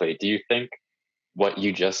on, actually. Do you think what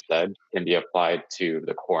you just said can be applied to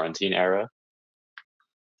the quarantine era?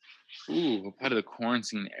 Applied to the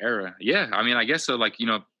quarantine era. Yeah, I mean, I guess so. Like,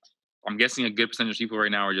 I'm guessing a good percentage of people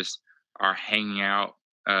right now are hanging out,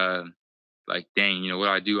 like, dang, what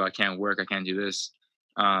do I do? I can't work. I can't do this.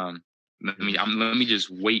 Let me just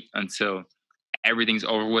wait until everything's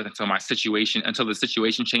over with, until the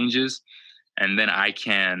situation changes, and then I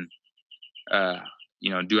can,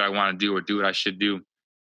 do what I want to do or do what I should do.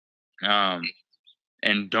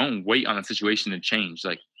 And don't wait on the situation to change.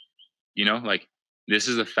 Like, like this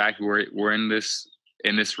is a fact. We're in this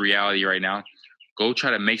reality right now. Go try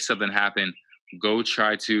to make something happen. Go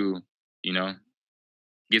try to,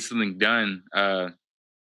 get something done. I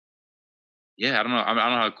don't know. I don't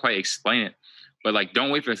know how to quite explain it, but like, don't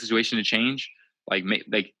wait for the situation to change. Like,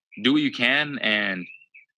 do what you can and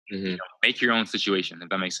make your own situation, if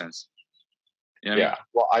that makes sense. You know what I mean?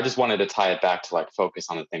 Well, I just wanted to tie it back to like focus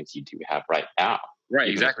on the things you do have right now. Right.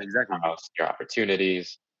 Exactly. Your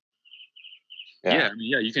opportunities.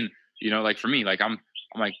 You can. Like for me, like I'm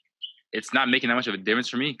like, it's not making that much of a difference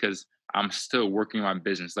for me because I'm still working on my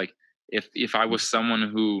business. Like if I was someone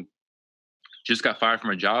who just got fired from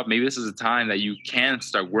a job, maybe this is a time that you can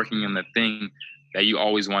start working on the thing that you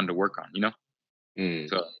always wanted to work on.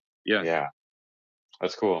 So yeah,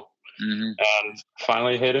 that's cool. And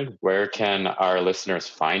finally, Hayden, where can our listeners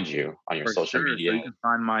find you on your social media? So you can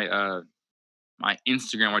find my my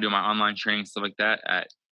Instagram where I do my online training, stuff like that, at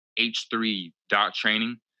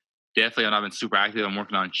h3.training. Definitely, I've been super active. I'm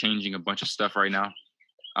working on changing a bunch of stuff right now.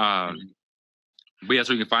 But yeah, that's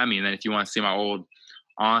where you can find me. And then if you want to see my old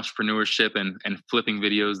entrepreneurship and flipping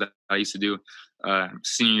videos that I used to do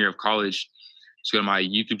senior year of college, just go to my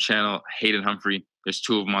YouTube channel, Hayden Humphrey. There's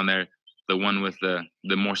 2 of them on there. The one with the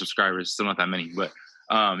more subscribers, still not that many. But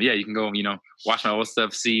you can go, watch my old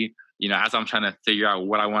stuff, see, as I'm trying to figure out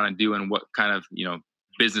what I want to do and what kind of,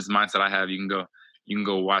 business mindset I have, you can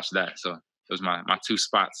go watch that. So those are my 2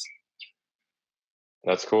 spots.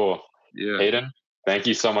 That's cool. Yeah. Hayden, thank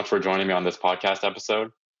you so much for joining me on this podcast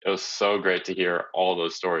episode. It was so great to hear all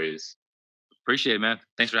those stories. Appreciate it, man.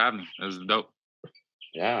 Thanks for having me. It was dope.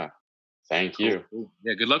 Yeah. Thank you. Cool.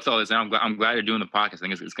 Yeah. Good luck to all this. And I'm glad you're doing the podcast. I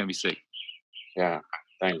think it's going to be sick. Yeah.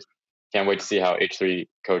 Thanks. Can't wait to see how H3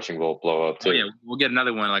 coaching will blow up too. Oh, yeah. We'll get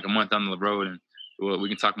another one like a month down the road and we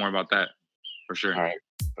can talk more about that for sure. All right.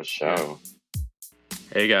 For sure.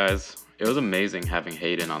 Hey guys. It was amazing having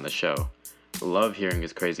Hayden on the show. Love hearing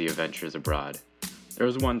his crazy adventures abroad. There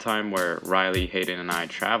was one time where Riley, Hayden, and I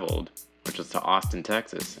traveled, which was to Austin,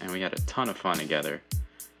 Texas, and we had a ton of fun together.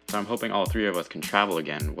 So I'm hoping all 3 of us can travel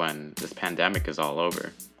again when this pandemic is all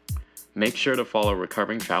over. Make sure to follow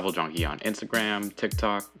Recovering Travel Junkie on Instagram,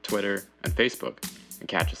 TikTok, Twitter, and Facebook, and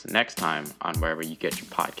catch us next time on wherever you get your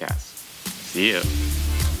podcasts. See ya!